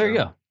so. Oh, there you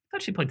go. I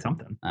thought she played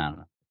something. I don't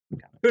know.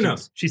 Who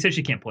knows? She said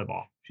she can't play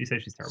ball. She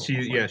said she's terrible.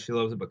 She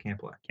loves it but can't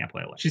play. Can't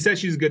play. She said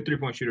she's a good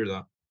 3-point shooter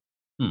though.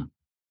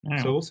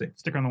 So we'll see.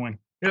 Stick her on the wing.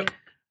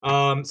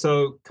 Yep.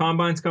 So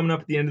Combine's coming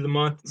up at the end of the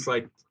month. It's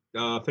like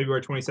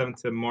February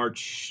 27th to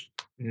March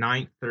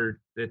 9th, or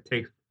it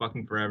takes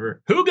fucking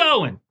forever. Who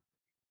going?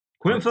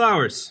 Quentin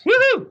Flowers,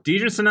 Woohoo!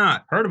 Deidre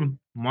Sanat, Heard of him.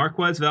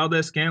 Marquez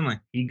Valdez-Scantling.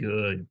 He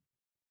good.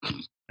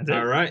 That's it.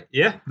 All right.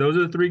 Yeah, those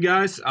are the three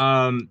guys.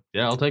 Yeah,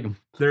 I'll take him.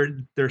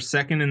 They're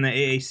second in the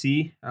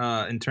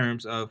AAC in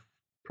terms of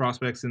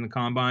prospects in the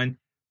Combine.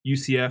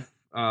 UCF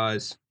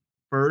is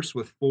first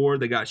with 4.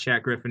 They got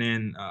Shaq Griffin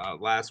in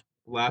last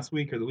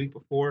week or the week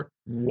before.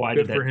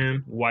 Good for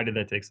him. Why did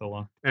that take so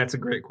long? That's a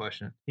great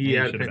question. He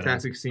Yeah, had a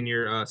fantastic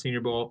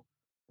senior ball.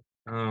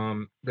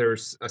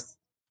 There's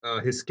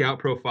his scout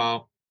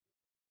profile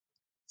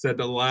said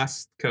the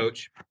last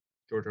coach,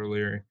 George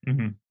O'Leary,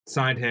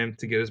 signed him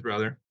to get his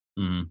brother,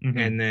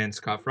 and then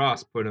Scott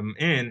Frost put him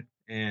in,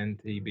 and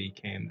he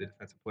became the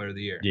defensive player of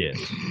the year. Yeah.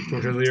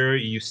 George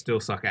O'Leary, you still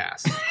suck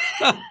ass.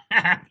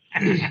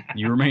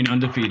 You remain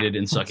undefeated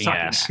in sucking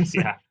ass.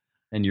 Yeah.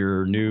 And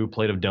your new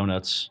plate of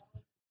donuts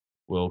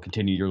will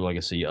continue your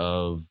legacy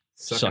of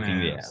sucking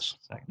the ass.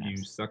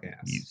 You suck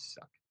ass. You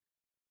suck.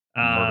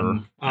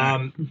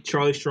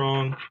 Charlie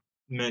Strong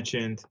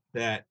mentioned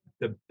that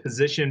the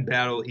position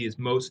battle he is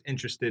most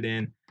interested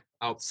in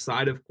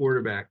outside of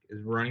quarterback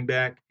is running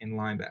back and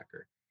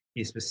linebacker.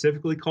 He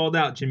specifically called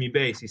out Jimmy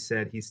Bass. He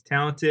said he's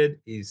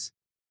talented. He's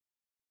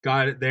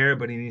got it there,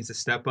 but he needs to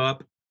step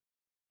up.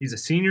 He's a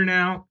senior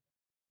now.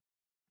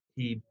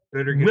 He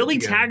better get Willie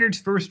it together. Taggart's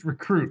first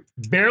recruit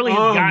barely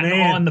has gotten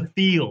on the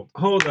field.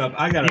 Hold up,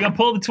 I got You gonna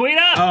pull the tweet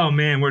up? Oh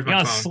man, where's You my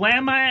gonna phone?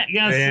 slam me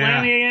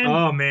again?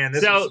 Oh man,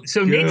 this so is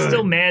Nate's good.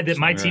 still mad that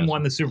my Congrats. team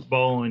won the Super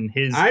Bowl and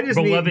his I just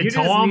beloved need,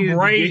 Tom needed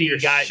Brady to get your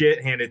got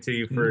shit handed to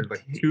you for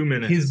like 2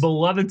 minutes. his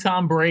beloved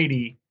Tom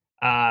Brady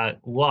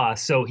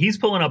lost. So he's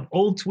pulling up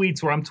old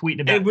tweets where I'm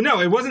tweeting about. No,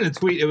 it wasn't a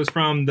tweet. It was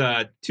from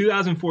the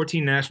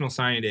 2014 National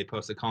Signing Day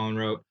post that Colin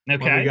wrote. When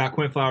we Okay. got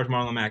Quinn Flowers,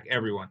 Marlon Mack,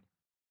 everyone.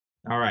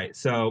 All right,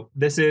 so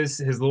this is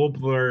his little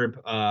blurb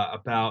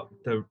about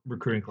the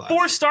recruiting class.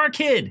 4-star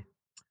kid.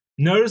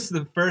 Notice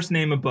the first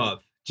name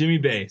above, Jimmy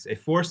Bass, a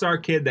 4-star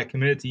kid that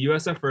committed to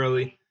USF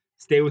early,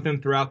 stayed with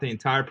him throughout the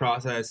entire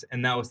process,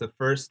 and that was the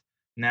first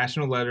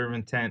national letter of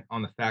intent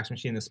on the fax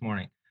machine this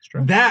morning.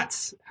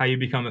 That's how you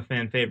become a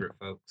fan favorite,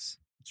 folks.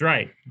 That's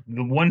right.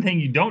 The one thing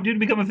you don't do to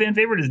become a fan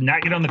favorite is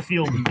not get on the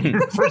field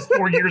your first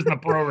 4 years in the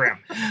program.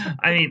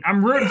 I mean,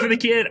 I'm rooting for the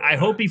kid. I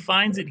hope he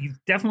finds it. He's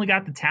definitely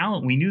got the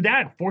talent. We knew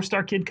that.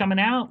 4-star kid coming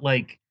out.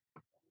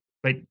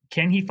 But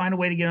can he find a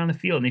way to get on the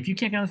field? And if you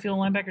can't get on the field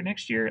linebacker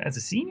next year as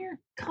a senior,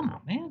 come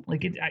on, man.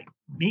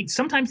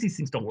 Sometimes these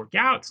things don't work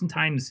out.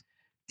 Sometimes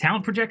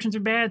talent projections are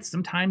bad.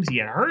 Sometimes you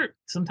get hurt.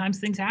 Sometimes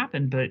things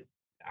happen. But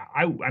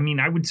I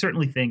would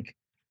certainly think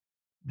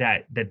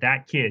that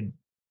kid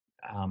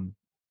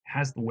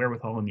has the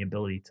wherewithal and the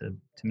ability to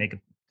make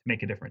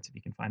a difference if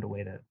he can find a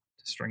way to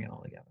string it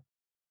all together.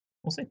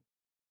 We'll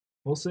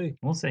see.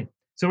 We'll see.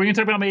 So we're gonna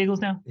talk about my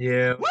Eagles now.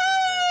 Yeah. Woo!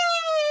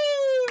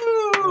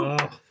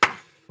 Oh,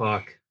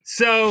 fuck.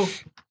 So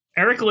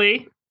Eric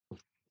Lee,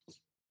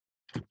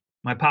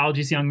 my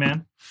apologies, young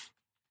man.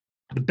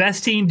 The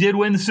best team did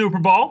win the Super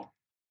Bowl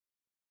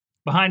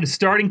behind a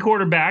starting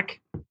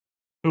quarterback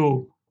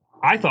who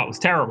I thought was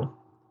terrible.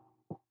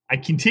 I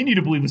continue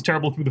to believe was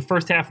terrible through the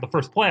first half of the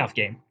first playoff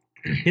game.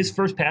 His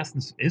first pass in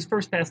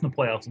the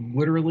playoffs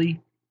literally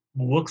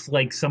looks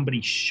like somebody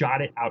shot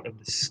it out of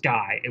the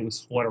sky. It was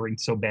fluttering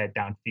so bad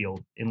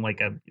downfield it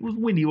was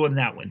windy, it wasn't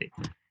that windy.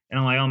 And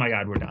I'm like, oh my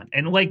God, we're done.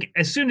 And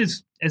as soon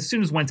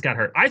as Wentz got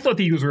hurt, I thought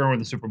the Eagles were going to win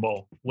the Super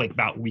Bowl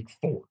about week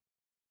 4.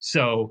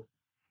 So,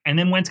 and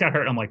then Wentz got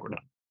hurt. I'm like, we're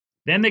done.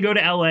 Then they go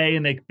to LA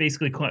and they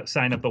basically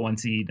sign up the 1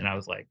 seed. And I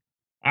was like,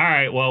 all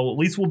right, well, at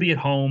least we'll be at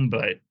home,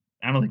 but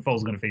I don't think Foles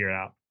is going to figure it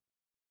out.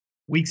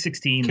 Week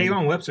 16.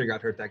 Kayvon Webster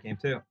got hurt that game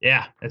too.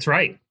 Yeah, that's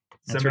right.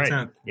 That's December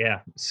right. 10th. Yeah.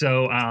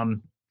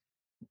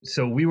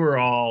 So we were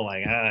all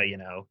like,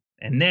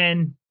 and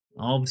then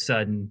all of a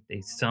sudden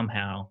they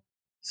somehow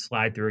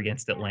slide through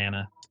against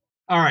Atlanta.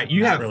 All right,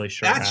 Not really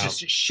sure that's how.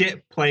 just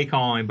shit play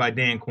calling by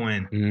Dan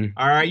Quinn. Mm-hmm.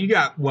 All right, you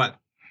got what?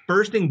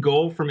 First and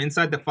goal from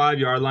inside the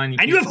 5-yard line.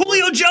 And you have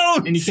Julio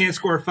Jones! And you can't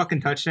score a fucking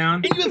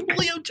touchdown. And you have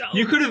Julio Jones!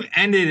 You could have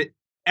ended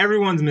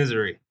everyone's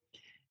misery.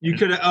 You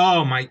could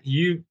have,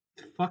 you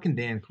fucking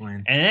Dan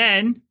Quinn. And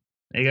then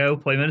they go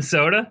play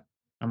Minnesota.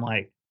 I'm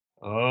like,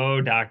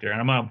 oh, doctor.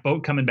 And I'm on a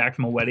boat coming back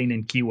from a wedding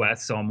in Key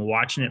West. So I'm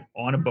watching it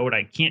on a boat.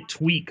 I can't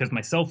tweet because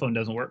my cell phone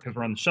doesn't work because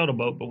we're on the shuttle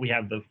boat, but we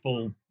have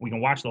we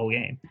can watch the whole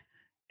game.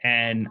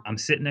 And I'm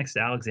sitting next to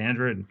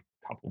Alexandra and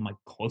a couple of my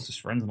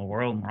closest friends in the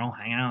world, and we're all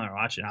hanging out there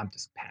watching. I'm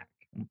just packed.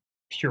 I'm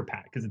pure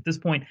packed. Because at this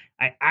point,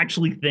 I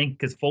actually think,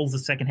 because Foles' the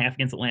second half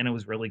against Atlanta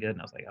was really good.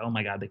 And I was like, oh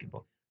my God,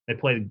 they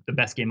played the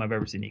best game I've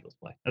ever seen Eagles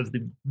play. That was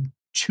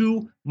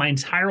my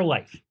entire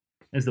life.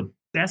 It's the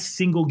best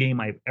single game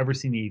I've ever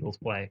seen the Eagles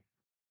play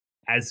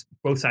as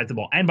both sides of the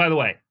ball. And by the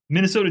way,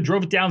 Minnesota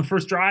drove it down the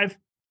first drive,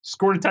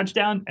 scored a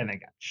touchdown, and then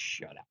got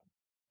shut out.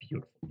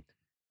 Beautiful.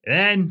 And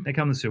then they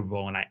come to the Super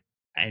Bowl,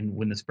 and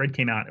when the spread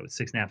came out, it was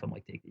 6.5. I'm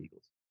like, take the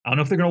Eagles. I don't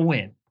know if they're going to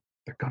win.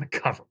 They're going to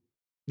cover.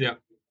 Yeah.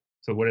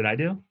 So what did I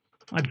do?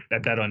 I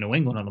bet on New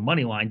England on the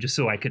money line just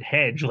so I could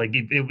hedge. Like,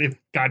 if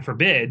God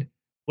forbid,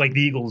 like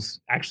the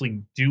Eagles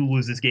actually do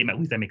lose this game, at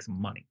least I make some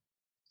money.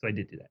 So I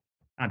did do that.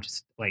 I'm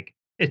just like,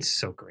 it's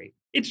so great.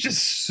 It's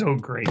just so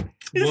great.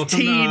 This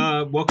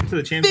Welcome to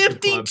the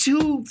championship 52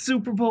 club.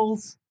 Super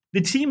Bowls.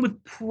 The team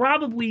with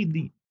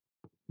probably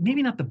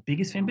maybe not the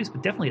biggest fan base,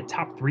 but definitely a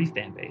top 3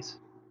 fan base.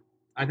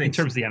 I think in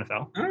terms of the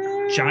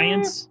NFL.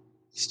 Giants,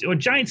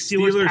 Giants,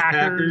 Steelers,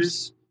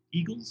 Packers,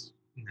 Eagles.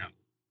 No.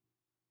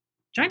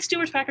 Giants,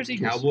 Steelers, Packers,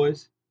 Eagles.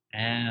 Cowboys.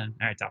 And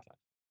all right, top 5.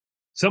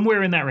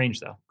 Somewhere in that range,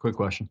 though. Quick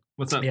question.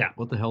 What's up? Yeah.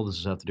 What the hell does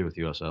this have to do with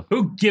USF?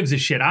 Who gives a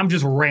shit? I'm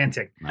just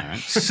ranting. All right.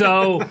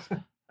 So,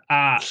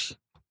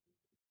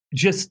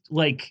 just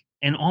like,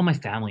 and all my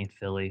family in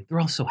Philly, they're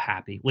all so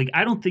happy. Like,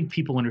 I don't think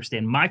people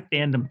understand. My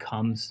fandom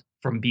comes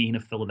from being a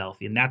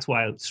Philadelphia, and that's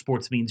why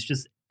sports means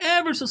just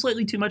ever so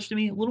slightly too much to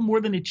me, a little more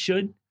than it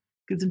should.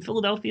 Because in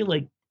Philadelphia,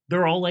 like,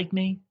 they're all like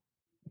me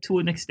to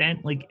an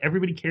extent. Like,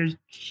 everybody cares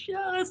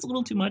just a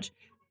little too much.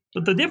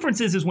 But the difference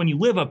is when you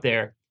live up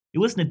there, you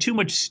listen to too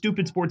much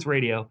stupid sports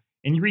radio,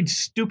 and you read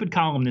stupid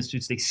columnists who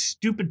say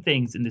stupid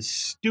things in this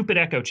stupid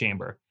echo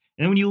chamber.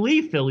 And then when you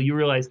leave Philly, you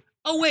realize,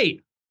 oh,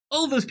 wait,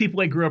 all those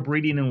people I grew up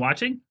reading and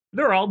watching,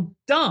 they're all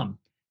dumb.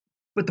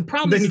 But the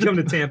problem Then is you come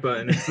to Tampa,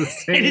 and it's the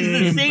same it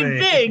is the same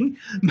thing,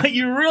 but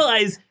you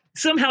realize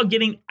somehow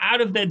getting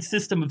out of that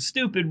system of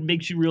stupid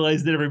makes you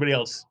realize that everybody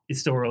else is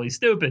still really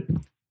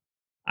stupid.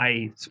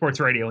 Sports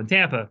radio in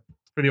Tampa,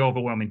 for the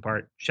overwhelming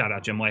part, shout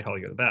out Jim Lighthall,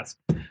 you're the best.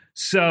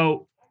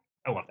 So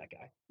I love that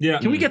guy. Yeah.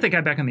 Can we get that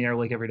guy back on the air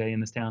like every day in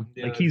this town?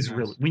 Yeah, Like he's nice.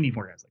 really, we need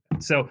more guys like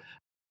that. So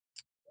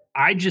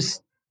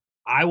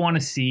I want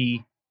to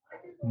see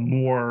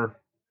more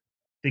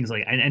things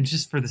like, and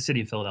just for the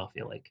city of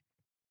Philadelphia, like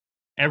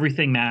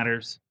everything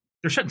matters.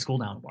 They're shutting school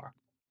down tomorrow.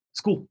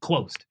 School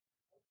closed.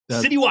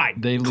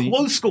 Citywide. They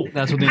closed school.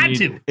 That's what they Had need.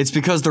 to. It's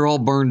because they're all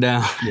burned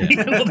down. Yeah.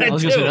 Well, that I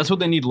was gonna say too. that's what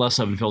they need less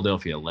of in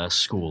Philadelphia. Less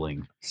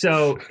schooling.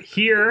 So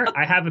here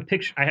I have a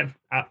picture.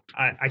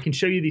 I can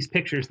show you these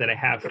pictures that I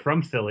have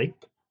from Philly.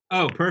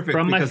 Oh, perfect.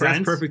 From my because friends.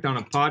 that's perfect on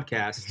a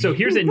podcast. So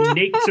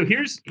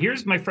here's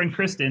here's my friend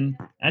Kristen.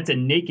 That's a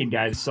naked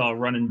guy I saw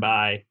running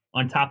by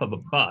on top of a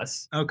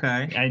bus.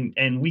 Okay.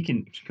 And we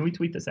can we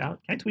tweet this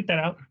out? Can I tweet that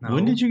out? No.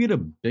 When did you get a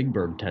Big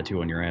Bird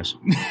tattoo on your ass?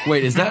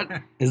 Wait, is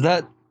that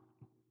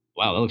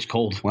Wow, that looks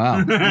cold.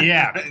 wow?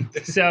 Yeah.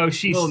 So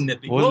she's a little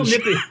nippy? a little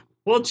nippy, a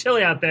little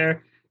chilly out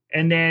there.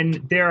 And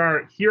then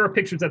here are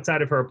pictures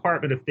outside of her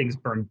apartment of things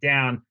burned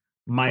down.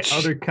 My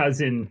other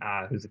cousin,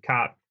 who's a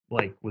cop,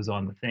 like was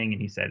on the thing,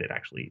 and he said it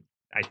actually,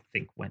 I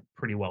think, went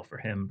pretty well for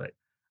him. But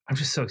I'm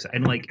just so excited.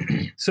 And like,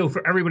 so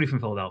for everybody from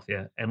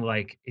Philadelphia, and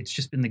like, it's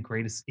just been the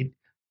greatest.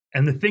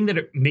 And the thing that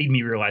it made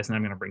me realize, and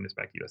I'm going to bring this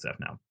back to USF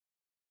now,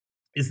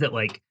 is that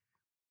like,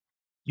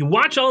 you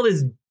watch all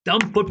this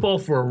dumb football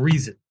for a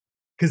reason.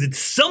 Because at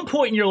some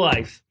point in your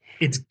life,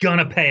 it's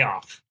gonna pay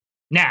off.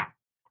 Now,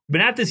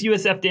 been at this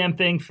USF damn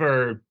thing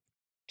for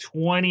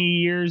 20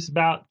 years,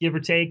 about give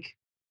or take,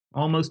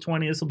 almost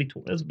 20. This will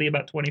be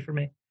about 20 for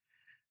me.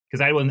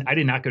 Because I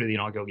did not go to the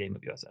inaugural game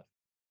of USF.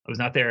 I was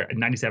not there in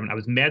 '97. I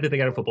was mad that they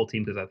got a football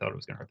team because I thought it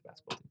was gonna hurt the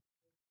basketball team.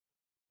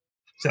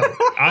 So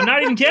I'm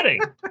not even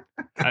kidding.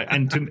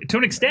 And to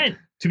an extent,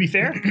 to be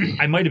fair,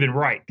 I might have been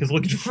right because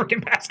look at your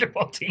freaking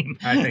basketball team.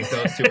 I think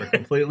those two are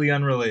completely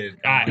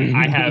unrelated.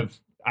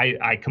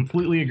 I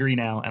completely agree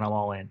now, and I'm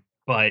all in.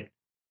 But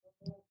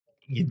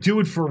you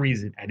do it for a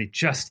reason, and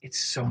it's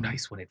so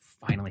nice when it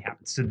finally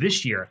happens. So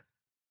this year,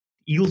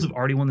 Eagles have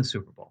already won the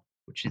Super Bowl,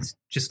 which is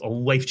just a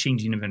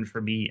life-changing event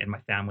for me and my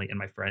family and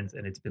my friends,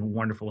 and it's been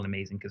wonderful and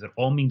amazing because it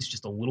all means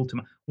just a little too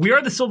much. We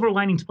are the Silver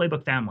Linings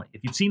Playbook family.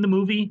 If you've seen the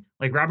movie,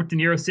 like Robert De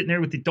Niro sitting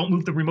there with the don't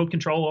move the remote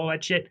control, all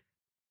that shit,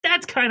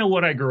 that's kind of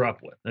what I grew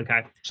up with,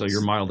 okay? So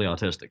you're mildly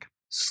autistic.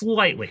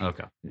 Slightly.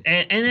 Okay.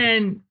 And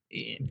then...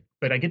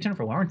 But I get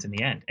Jennifer Lawrence in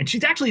the end. And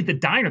she's actually at the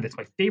diner. That's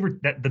my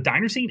favorite. The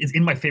diner scene is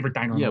in my favorite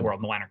diner in the world,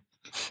 Moana.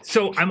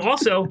 So I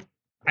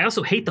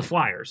also hate the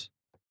Flyers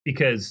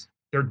because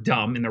they're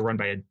dumb and they're run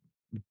by a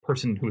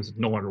person who is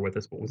no longer with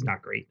us, but was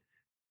not great.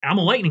 I'm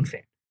a Lightning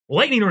fan.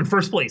 Lightning are in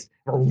first place.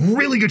 A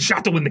really good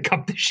shot to win the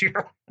cup this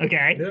year.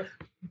 Okay.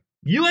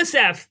 Yeah.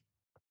 USF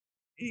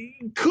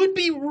could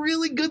be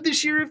really good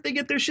this year if they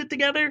get their shit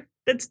together.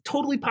 That's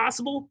totally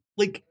possible.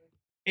 Like,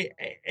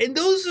 and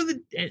those are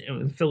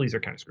the Phillies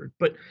are kind of screwed,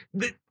 but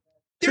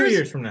 2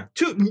 years from now,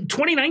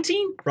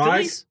 2019,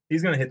 Bryce,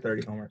 he's going to hit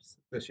 30 homers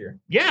this year.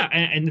 Yeah,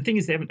 and the thing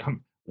is, they haven't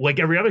like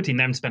every other team.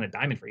 They haven't spent a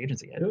dime in free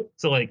agency yet.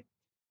 Yep.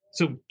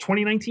 So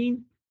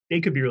 2019,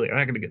 they could be really. I'm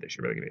not going to be good this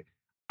year, but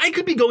I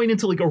could be going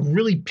into like a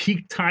really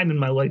peak time in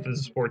my life as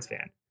a sports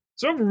fan.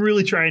 So I'm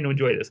really trying to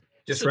enjoy this.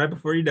 Just right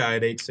before you die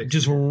at age 6.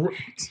 Just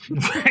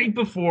right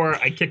before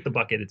I kick the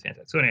bucket. It's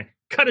fantastic. So anyway,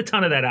 cut a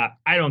ton of that out.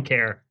 I don't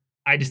care.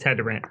 I just had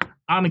to rant.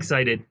 I'm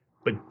excited,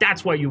 but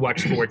that's why you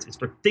watch sports, is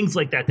for things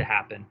like that to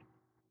happen.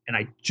 And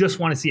I just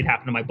want to see it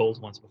happen to my Bulls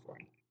once before.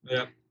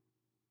 Yep.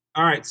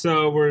 All right,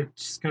 so we're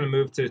just gonna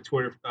move to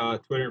Twitter and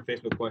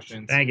Facebook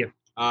questions. Thank you.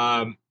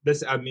 There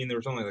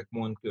was only like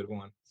one good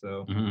one,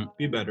 so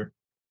be better.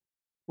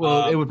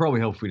 Well, it would probably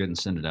help if we didn't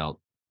send it out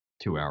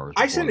 2 hours.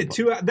 I send it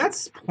 2 hours.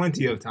 That's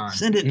plenty of time.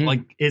 Send it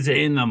Is it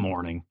in the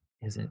morning,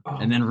 Is it? Oh,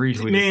 and then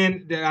retweet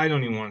it. man, I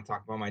don't even want to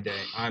talk about my day.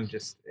 I'm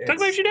just Talk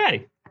about your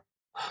day.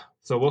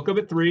 So woke up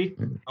at 3,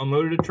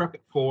 unloaded a truck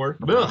at 4,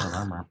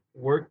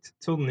 worked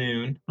till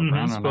noon.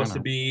 Supposed to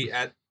be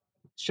at.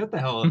 Shut the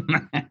hell up!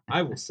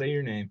 I will say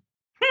your name.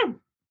 And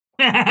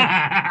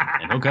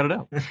don't cut it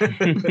out.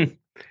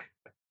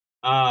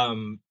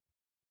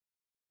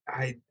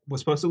 I was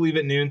supposed to leave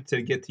at noon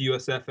to get to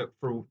USF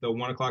for the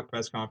 1 o'clock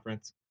press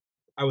conference.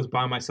 I was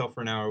by myself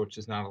for an hour, which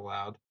is not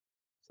allowed.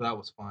 So that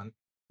was fun.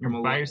 You're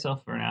by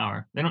yourself for an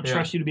hour. They don't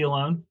trust you to be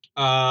alone?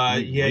 Yeah,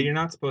 you're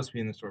not supposed to be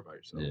in the store by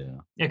yourself. Yeah.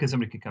 Yeah, because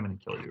somebody could come in and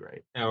kill you,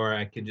 right? Or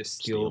I could just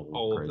steal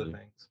all of the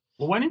things.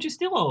 Well, why didn't you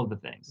steal all of the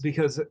things?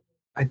 Because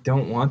I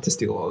don't want to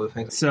steal all the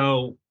things.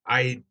 So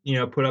I,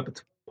 put up a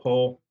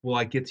poll. Will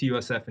I get to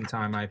USF in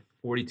time? I have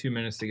 42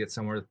 minutes to get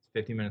somewhere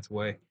 50 minutes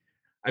away.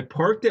 I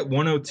parked at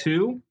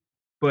 102,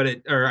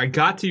 I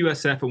got to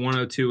USF at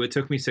 102. It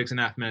took me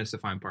 6.5 minutes to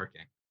find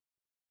parking.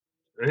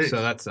 Great.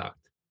 So that sucked.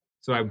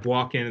 So I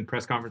walk in, the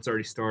press conference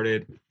already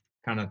started,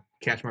 kind of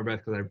catch my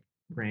breath because I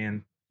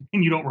ran.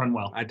 And you don't run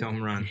well. I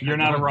don't run. You're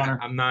not a runner.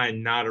 I'm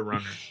not a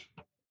runner.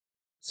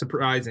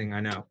 Surprising, I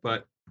know,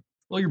 but.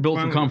 Well, you're built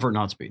for comfort,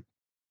 not speed.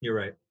 You're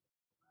right.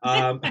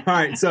 All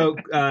right, so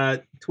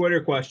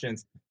Twitter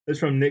questions. This is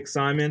from Nick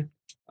Simon.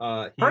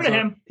 Heard of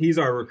him. He's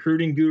our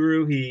recruiting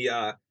guru.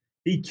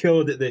 He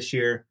killed it this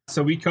year.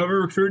 So we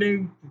cover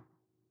recruiting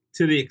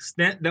to the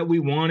extent that we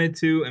wanted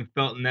to and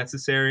felt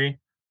necessary,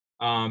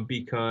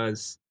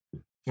 because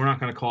we're not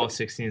going to call a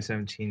 16,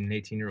 17, and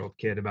 18-year-old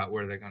kid about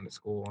where they're going to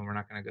school, and we're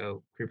not going to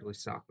go creepily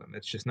stalk them.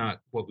 It's just not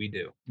what we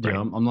do. Yeah, right?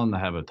 I'm not in the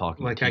habit of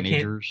talking to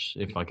teenagers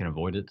if I can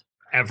avoid it.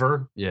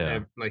 Ever. Yeah.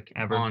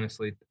 Ever.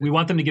 Honestly. We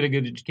want them to get a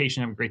good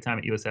education, have a great time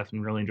at USF,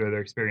 and really enjoy their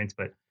experience,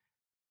 but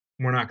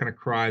we're not going to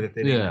cry that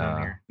they didn't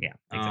come here. Yeah,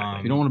 exactly.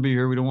 If you don't want to be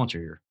here, we don't want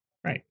you here.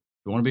 Right.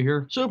 If you want to be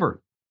here,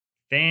 super.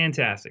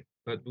 Fantastic.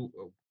 But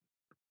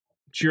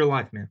it's your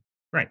life, man.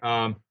 Right.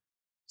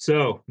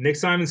 So, Nick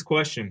Simon's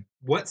question.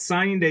 What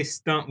signing day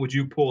stunt would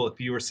you pull if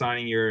you were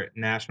signing your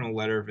national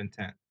letter of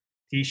intent?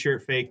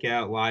 T-shirt, fake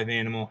out, live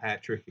animal,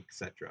 hat trick,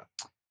 etc.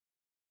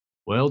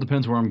 Well, it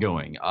depends where I'm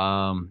going.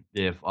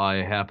 If I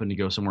happen to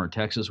go somewhere in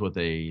Texas with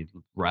a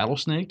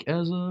rattlesnake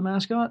as a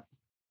mascot,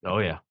 oh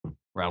yeah,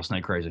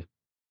 rattlesnake crazy.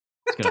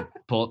 It's gonna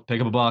pick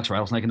up a box,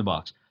 rattlesnake in the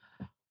box.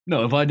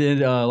 No, if I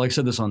did, like I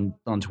said this on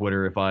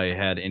Twitter, if I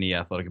had any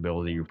athletic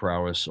ability,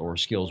 prowess, or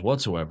skills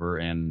whatsoever,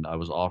 and I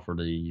was offered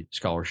a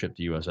scholarship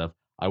to USF,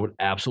 I would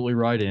absolutely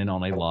ride in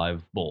on a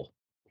live bull.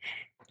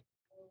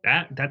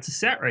 That's a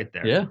set right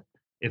there. Yeah.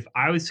 If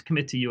I was to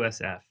commit to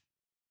USF,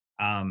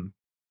 I don't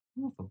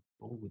know if a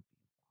bull would.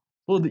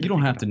 Well, you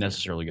don't have to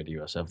necessarily go to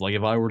USF. Like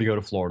if I were to go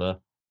to Florida,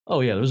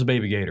 oh yeah, there's a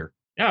baby gator.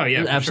 Oh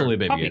yeah,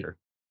 absolutely sure. a baby gator.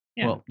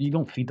 Yeah. Well, you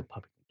don't feed the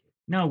puppy.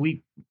 No,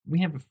 we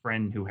have a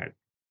friend who had.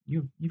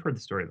 You've heard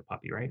the story of the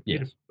puppy, right?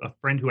 Yeah. A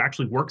friend who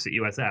actually works at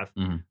USF,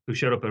 mm-hmm. who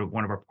showed up at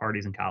one of our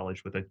parties in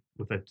college with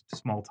a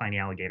small tiny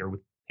alligator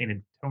with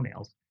painted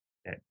toenails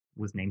that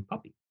was named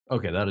Puppy.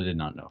 Okay, that I did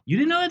not know. You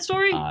didn't know that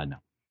story? No.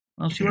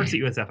 Well, she works at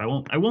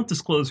USF. I won't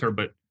disclose her,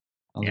 but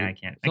yeah, I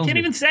can't. I can't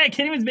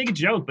even make a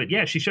joke. But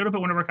yeah, she showed up at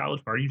one of our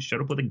college parties. She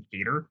showed up with a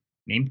gator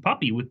named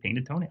Puppy with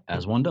painted toenails.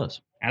 As one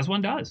does. That's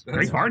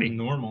Great party.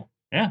 Normal.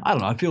 Yeah. I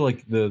don't know. I feel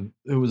like it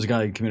was a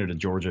guy who committed to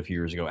Georgia a few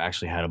years ago,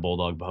 actually had a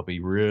bulldog puppy,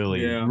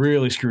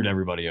 really screwed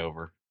everybody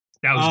over.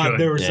 That was good.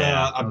 There was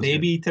a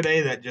baby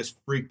today that just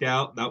freaked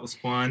out. That was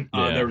fun.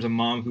 There was a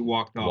mom who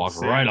walked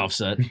right off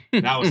set.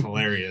 That was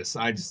hilarious.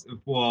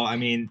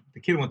 The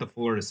kid went to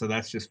Florida, so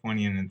that's just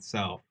funny in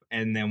itself.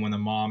 And then when the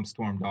mom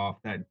stormed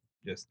off, that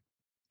just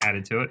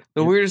added to it.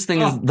 The weirdest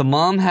thing is the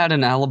mom had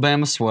an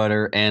Alabama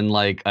sweater and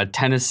like a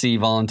Tennessee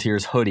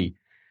Volunteers hoodie.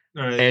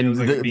 And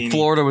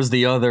Florida was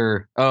the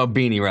other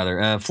beanie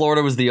rather.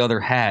 Florida was the other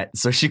hat,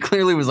 so she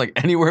clearly was like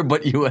anywhere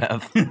but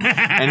UF.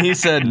 And he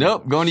said,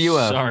 "Nope, going to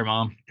UF." Sorry,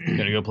 Mom,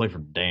 gotta go play for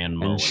Dan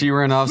Mullen. And she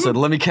ran off, said,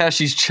 "Let me cash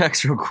these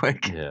checks real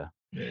quick." Yeah.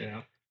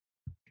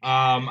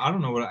 I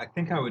don't know what I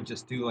think. I would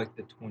just do like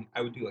 20.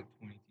 I would do like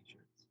 20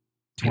 t-shirts.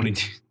 20.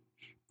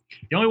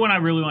 The only one I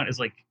really want is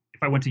like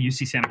if I went to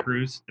UC Santa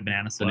Cruz, the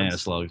Banana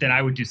Slugs. Then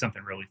I would do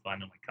something really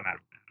fun and like come out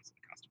of bananas in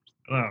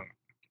costumes.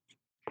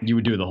 You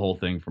would do the whole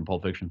thing from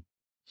Pulp Fiction.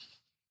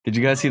 Did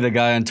you guys see the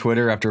guy on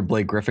Twitter after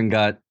Blake Griffin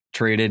got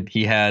traded?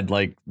 He had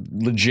like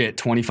legit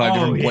 25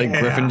 different Blake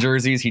Griffin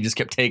jerseys. He just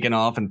kept taking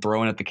off and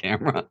throwing at the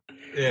camera.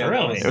 Yeah,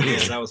 really?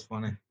 That was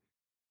funny.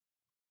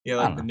 Yeah,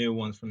 like the new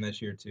ones from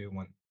this year too.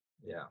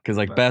 Because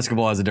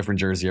basketball has a different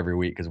jersey every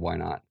week. Because why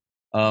not?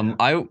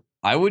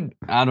 I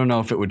don't know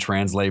if it would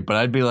translate, but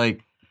I'd be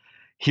like,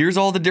 here's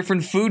all the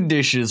different food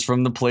dishes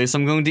from the place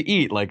I'm going to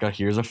eat. Like,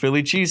 here's a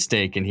Philly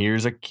cheesesteak, and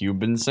here's a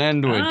Cuban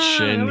sandwich,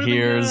 and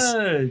here's...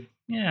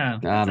 Yeah.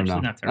 I don't know.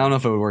 I don't know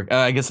if it would work.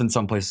 I guess in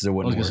some places it I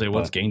wouldn't was going to work. say,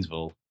 what's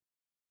Gainesville?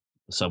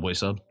 The Subway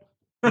sub?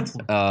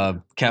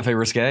 Cafe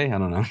Risque? I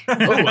don't know.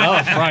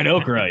 Fried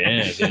okra.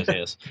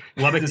 Yes.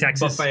 Lubbock,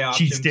 Texas. Buffet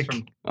Cheese options stick.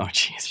 from- Oh,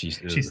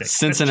 jeez. Cheesesteak.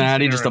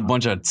 Cincinnati, Cheese just a stick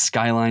bunch of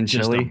Skyline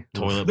Just chili. a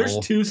toilet There's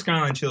bowl. 2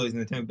 Skyline Chili's in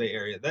the Tampa Bay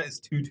area. That is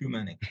too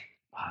many.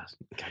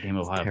 Goddamn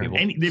Ohio terrible.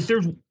 people. If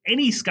there's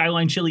any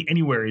Skyline chili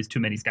anywhere, is too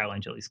many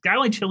Skyline chilies.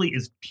 Skyline chili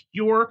is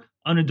pure,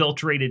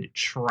 unadulterated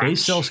trash. They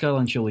sell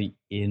Skyline chili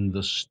in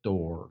the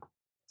store.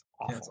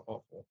 Awful. Yeah, it's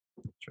awful.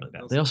 It's really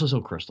bad. They also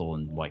sell Crystal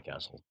and White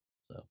Castle.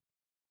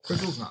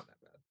 Crystal's not that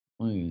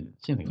bad.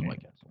 Same thing with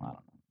White Castle. I don't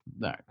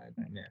know. All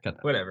right. Yeah, Cut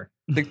that. whatever.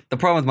 The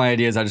problem with my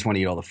idea is I just want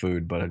to eat all the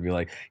food, but I'd be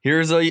like,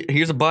 here's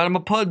a bottom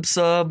of pub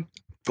sub.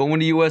 Going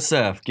to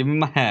USF. Give me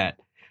my hat.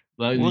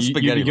 You'd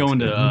spaghetti be going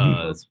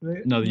looks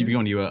to no, you'd be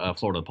going to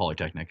Florida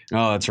Polytechnic.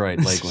 Oh, that's right.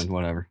 Lakeland,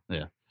 whatever.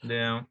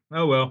 Yeah.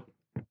 Oh well.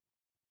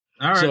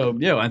 All right. So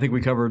yeah, I think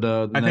we covered.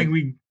 I think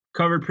we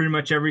covered pretty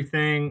much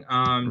everything.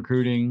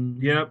 Recruiting.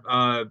 Yep.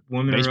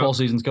 Women Baseball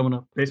season's coming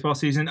up. baseball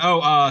season.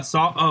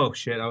 Oh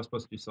shit! I was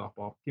supposed to do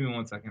softball. Give me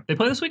 1 second. They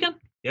play this weekend?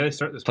 Yeah, they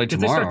start this. Play week. Did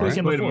they start tomorrow, this right?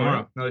 game Play before, tomorrow.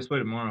 right? No, they play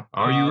tomorrow.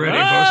 Are you ready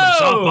for for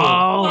some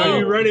softball? Are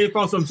you ready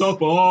for some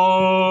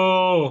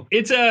softball?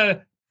 It's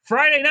a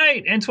Friday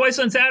night and twice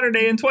on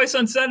Saturday and twice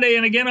on Sunday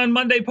and again on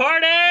Monday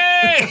party.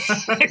 Yeah,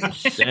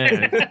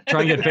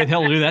 try and get Faith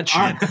Hill to do that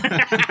shit.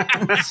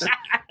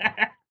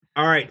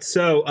 All right.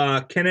 So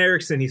Ken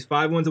Erickson, he's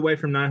 5 wins away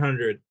from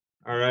 900.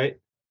 All right.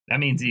 That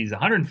means he's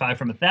 105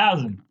 from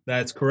 1,000.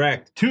 That's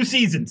correct. 2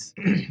 seasons.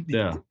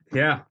 Yeah.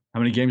 Yeah. How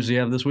many games do you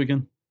have this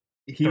weekend?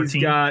 He's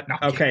 13? got No.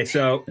 okay.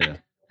 So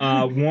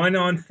Yeah. one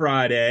on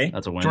Friday.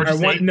 That's a win. Georgia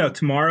State?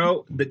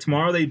 Tomorrow.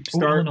 Tomorrow they Ooh,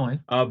 start Illinois.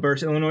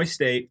 versus Illinois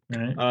State.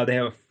 All right. They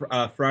have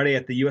a Friday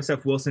at the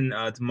USF Wilson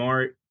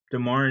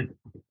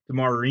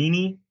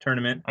Demarini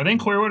tournament. Are they in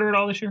Clearwater at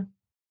all this year?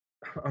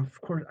 Of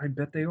course, I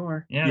bet they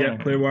are. Yeah.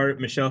 Clearwater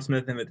Michelle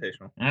Smith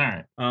Invitational.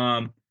 All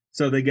right.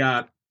 So they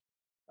got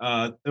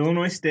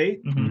Illinois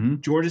State, Mhm. Mm-hmm.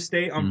 Georgia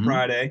State on Mhm.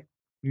 Friday,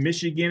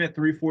 Michigan at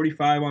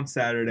 3:45 on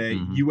Saturday,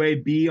 Mhm.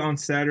 UAB on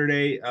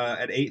Saturday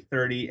at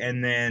 8:30,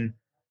 and then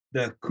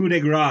the Coup de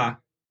Grace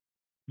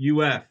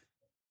UF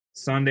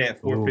Sunday at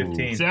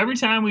 4:15. So every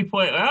time we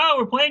play,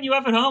 we're playing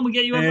UF at home, we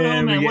get UF at And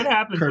home, we and what get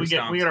happens? curb We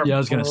get stomps. our Yeah, I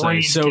was gonna say.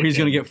 brains So he's kicked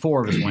gonna in. get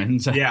 4 of his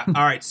wins. Yeah. All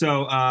right.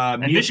 So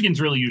And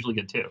Michigan's really usually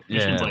good too.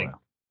 Michigan's Yeah. like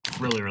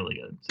really, really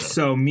good. So,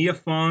 So Mia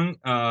Fung,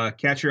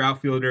 catcher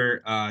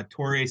outfielder,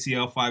 tore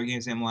ACL 5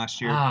 games in last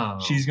year. Oh.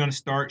 She's going to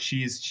start.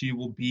 She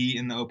will be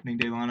in the opening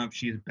day lineup.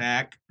 She is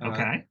back.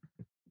 Okay.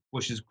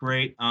 Which is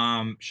great.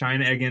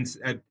 Cheyenne Eggins,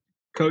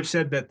 coach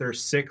said that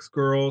there's 6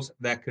 girls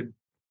that could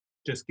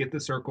just get the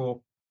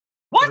circle.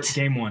 What?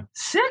 Game 1.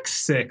 6?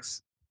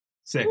 6.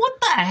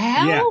 What the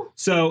hell? Yeah.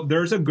 So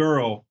there's a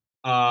girl.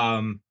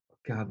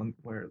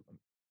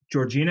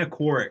 Georgina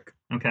Korick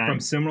Okay. from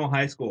Seminole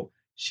High School.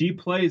 She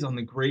plays on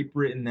the Great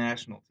Britain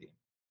national team.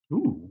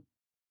 Ooh.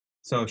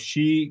 So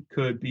she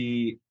could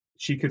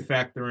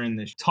factor in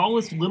this.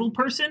 Tallest little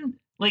person?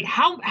 Like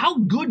how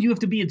good do you have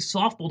to be at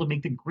softball to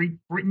make the Great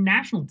Britain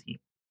national team?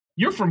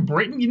 You're from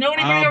Britain. You know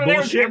anybody over there?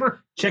 Bullshit.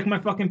 Ever? Check my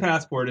fucking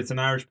passport. It's an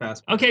Irish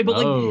passport. Okay, but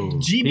like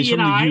GB he's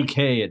and from I. the UK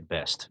at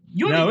best.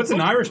 You No, have- it's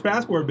an Irish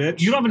passport, bitch.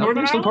 You don't have a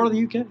Northern Still Ireland? part of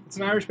the UK. It's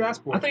an Irish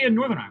passport. I thought you had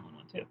Northern Ireland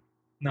one too.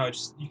 No, I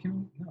just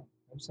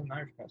an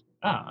Irish passport.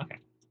 Oh, okay.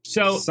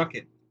 So Suck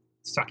it.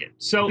 suck it.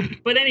 So,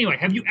 but anyway,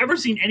 have you ever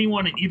seen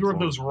anyone in either of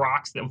those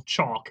rocks of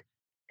chalk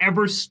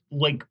ever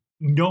like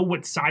know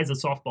what size a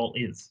softball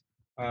is?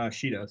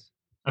 She does.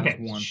 Okay,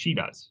 That's one. she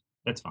does.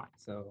 That's fine.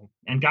 So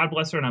And God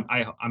bless her, and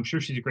I'm sure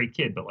she's a great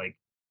kid. But like,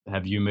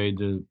 Have you made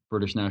the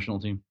British national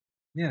team?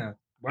 yeah.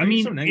 Why I are mean,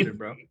 you so negative, if-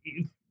 bro?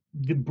 if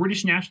the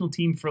British national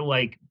team for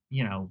like, I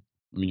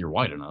mean, you're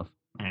white enough.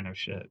 I know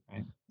shit.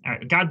 Right? All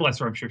right. God bless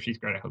her. I'm sure she's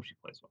great. I hope she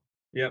plays well.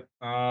 Yep.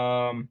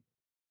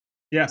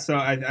 Yeah. So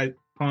I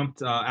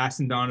pumped.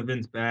 Aston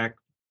Donovan's back.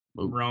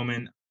 Ooh.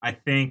 Roman. I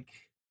think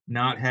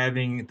not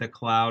having the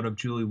cloud of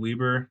Julie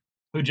Weber.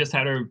 Who just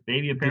had her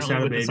baby apparently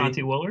had a with baby.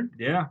 Asante Willard.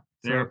 Yeah.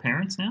 They're So,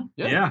 parents now.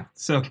 yeah.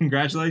 So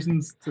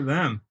congratulations to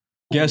them.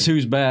 Guess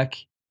who's back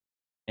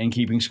and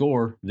keeping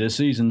score this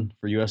season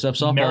for USF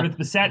softball? Meredith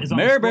Bissett is on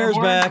Mary the Bear's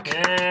scoreboard.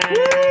 back.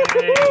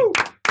 Yay!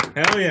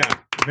 Hell yeah.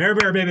 Mary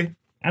Bear, baby.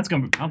 That's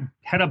gonna. I'll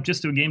head up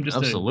just to a game just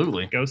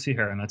Absolutely. to go see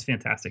her, and that's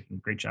fantastic and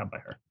great job by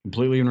her.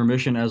 Completely in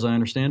remission, as I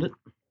understand it.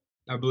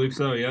 I believe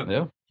so. Yep. Yeah.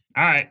 All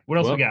right, what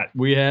else Well, we got?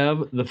 We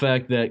have the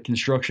fact that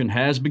construction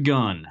has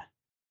begun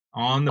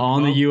On the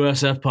on the pump.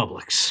 USF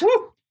Publix.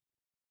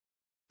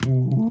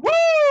 Woo!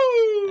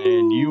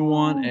 And you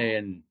want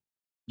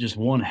just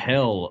one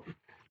hell.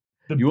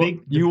 The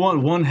You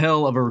want one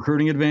hell of a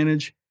recruiting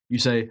advantage. You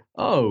say,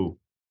 "Oh,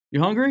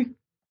 you hungry?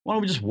 Why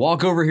don't we just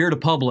walk over here to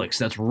Publix?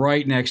 That's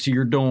right next to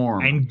your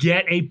dorm." and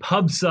get a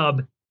pub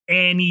sub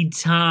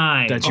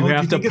anytime. That you do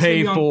have to think it's gonna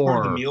pay be on part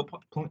of for.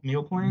 the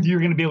meal plan? You're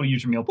going to be able to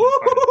use your meal plan.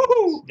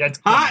 Woo! That's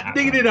Hot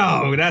diggity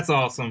dog. That's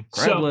awesome.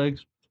 Crab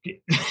legs.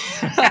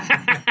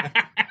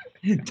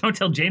 Don't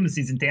tell Jameis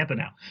he's in Tampa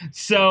now.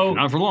 So,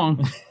 Not for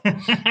long.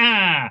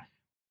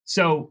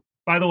 so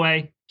by the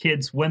way,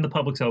 kids, when the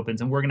Publix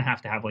opens, and we're going to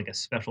have like a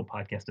special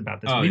podcast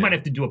about this. Oh, we yeah. might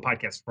have to do a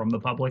podcast from the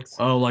Publix.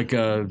 Oh, like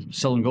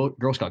selling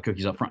Girl Scout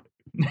cookies up front.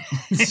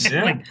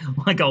 Yeah.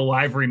 like a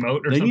live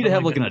remote or They something. need to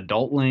have like that. an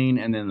adult lane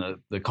and then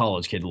the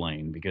college kid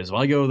lane, because if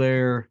I go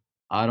there,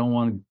 I don't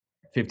want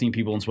 15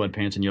 people in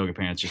sweatpants and yoga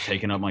pants just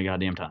taking up my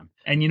goddamn time.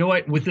 And you know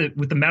what? With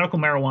the medical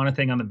marijuana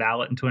thing on the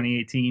ballot in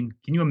 2018,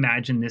 can you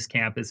imagine this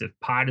campus if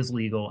pot is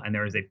legal and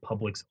there is a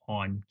Publix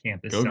on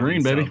campus? Go selling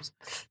green, baby. subs?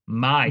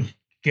 My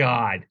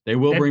God. They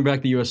will That- bring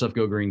back the USF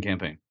Go Green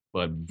campaign,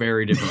 but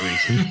very different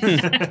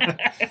reasons.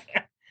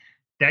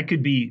 That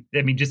could be,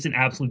 I mean, just an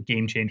absolute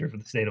game changer for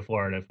the state of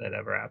Florida if that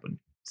ever happened.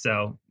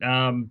 So,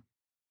 and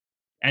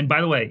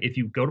by the way, if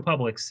you go to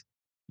Publix,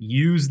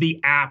 use the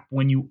app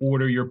when you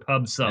order your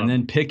pub sub. And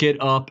then pick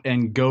it up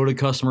and go to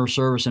customer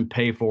service and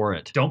pay for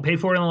it. Don't pay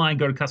for it on the line.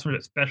 Go to customer,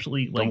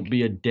 especially like, Don't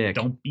be a dick.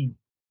 don't be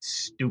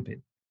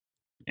stupid.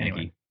 Yankee.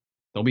 Anyway,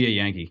 Don't be a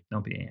Yankee.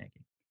 don't be a Yankee.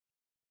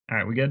 All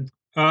right, we good?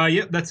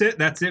 Yep, that's it.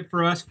 That's it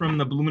for us from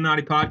the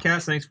Bluminati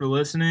podcast. Thanks for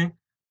listening.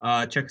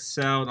 Check us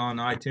out on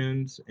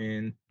iTunes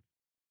and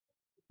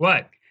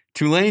What?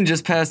 Tulane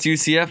just passed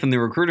UCF in the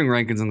recruiting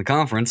rankings in the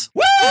conference.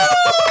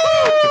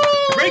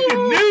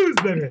 breaking news,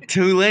 baby.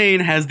 Tulane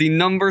has the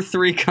number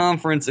 3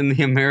 conference in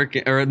the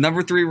American, or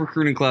number 3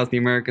 recruiting class in the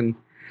American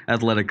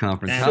Athletic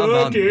Conference. How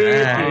about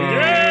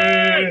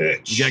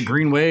that? You got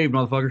green wave,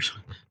 motherfuckers.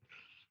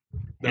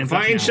 The Hands up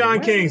Fighting now. Sean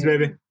Kings,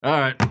 baby. All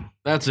right.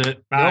 That's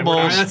it. All right, Go All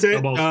right, Bulls. that's it.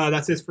 Go Bulls.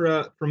 That's it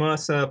from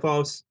us.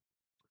 Follow us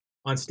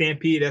on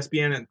Stampede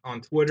SBN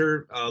on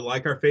Twitter.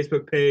 Like our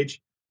Facebook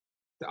page,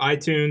 the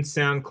iTunes,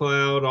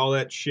 SoundCloud, all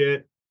that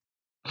shit.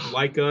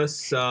 Like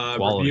us,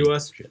 Quality. review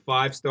us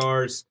 5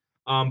 stars.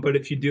 But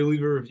if you do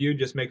leave a review,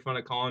 just make fun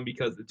of Colin,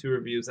 because the 2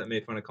 reviews that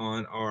made fun of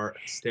Colin are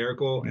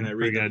hysterical, and I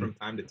read Pretty them good. from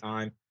time to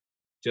time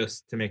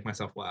just to make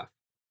myself laugh.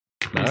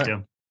 Please right.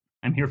 do.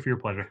 I'm here for your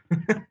pleasure.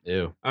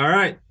 Ew. All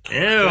right, Ew.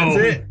 that's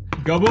it.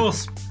 Go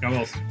Bulls. Go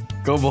Bulls.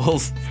 Go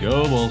Bulls.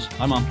 Go Bulls.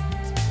 Hi, Mom.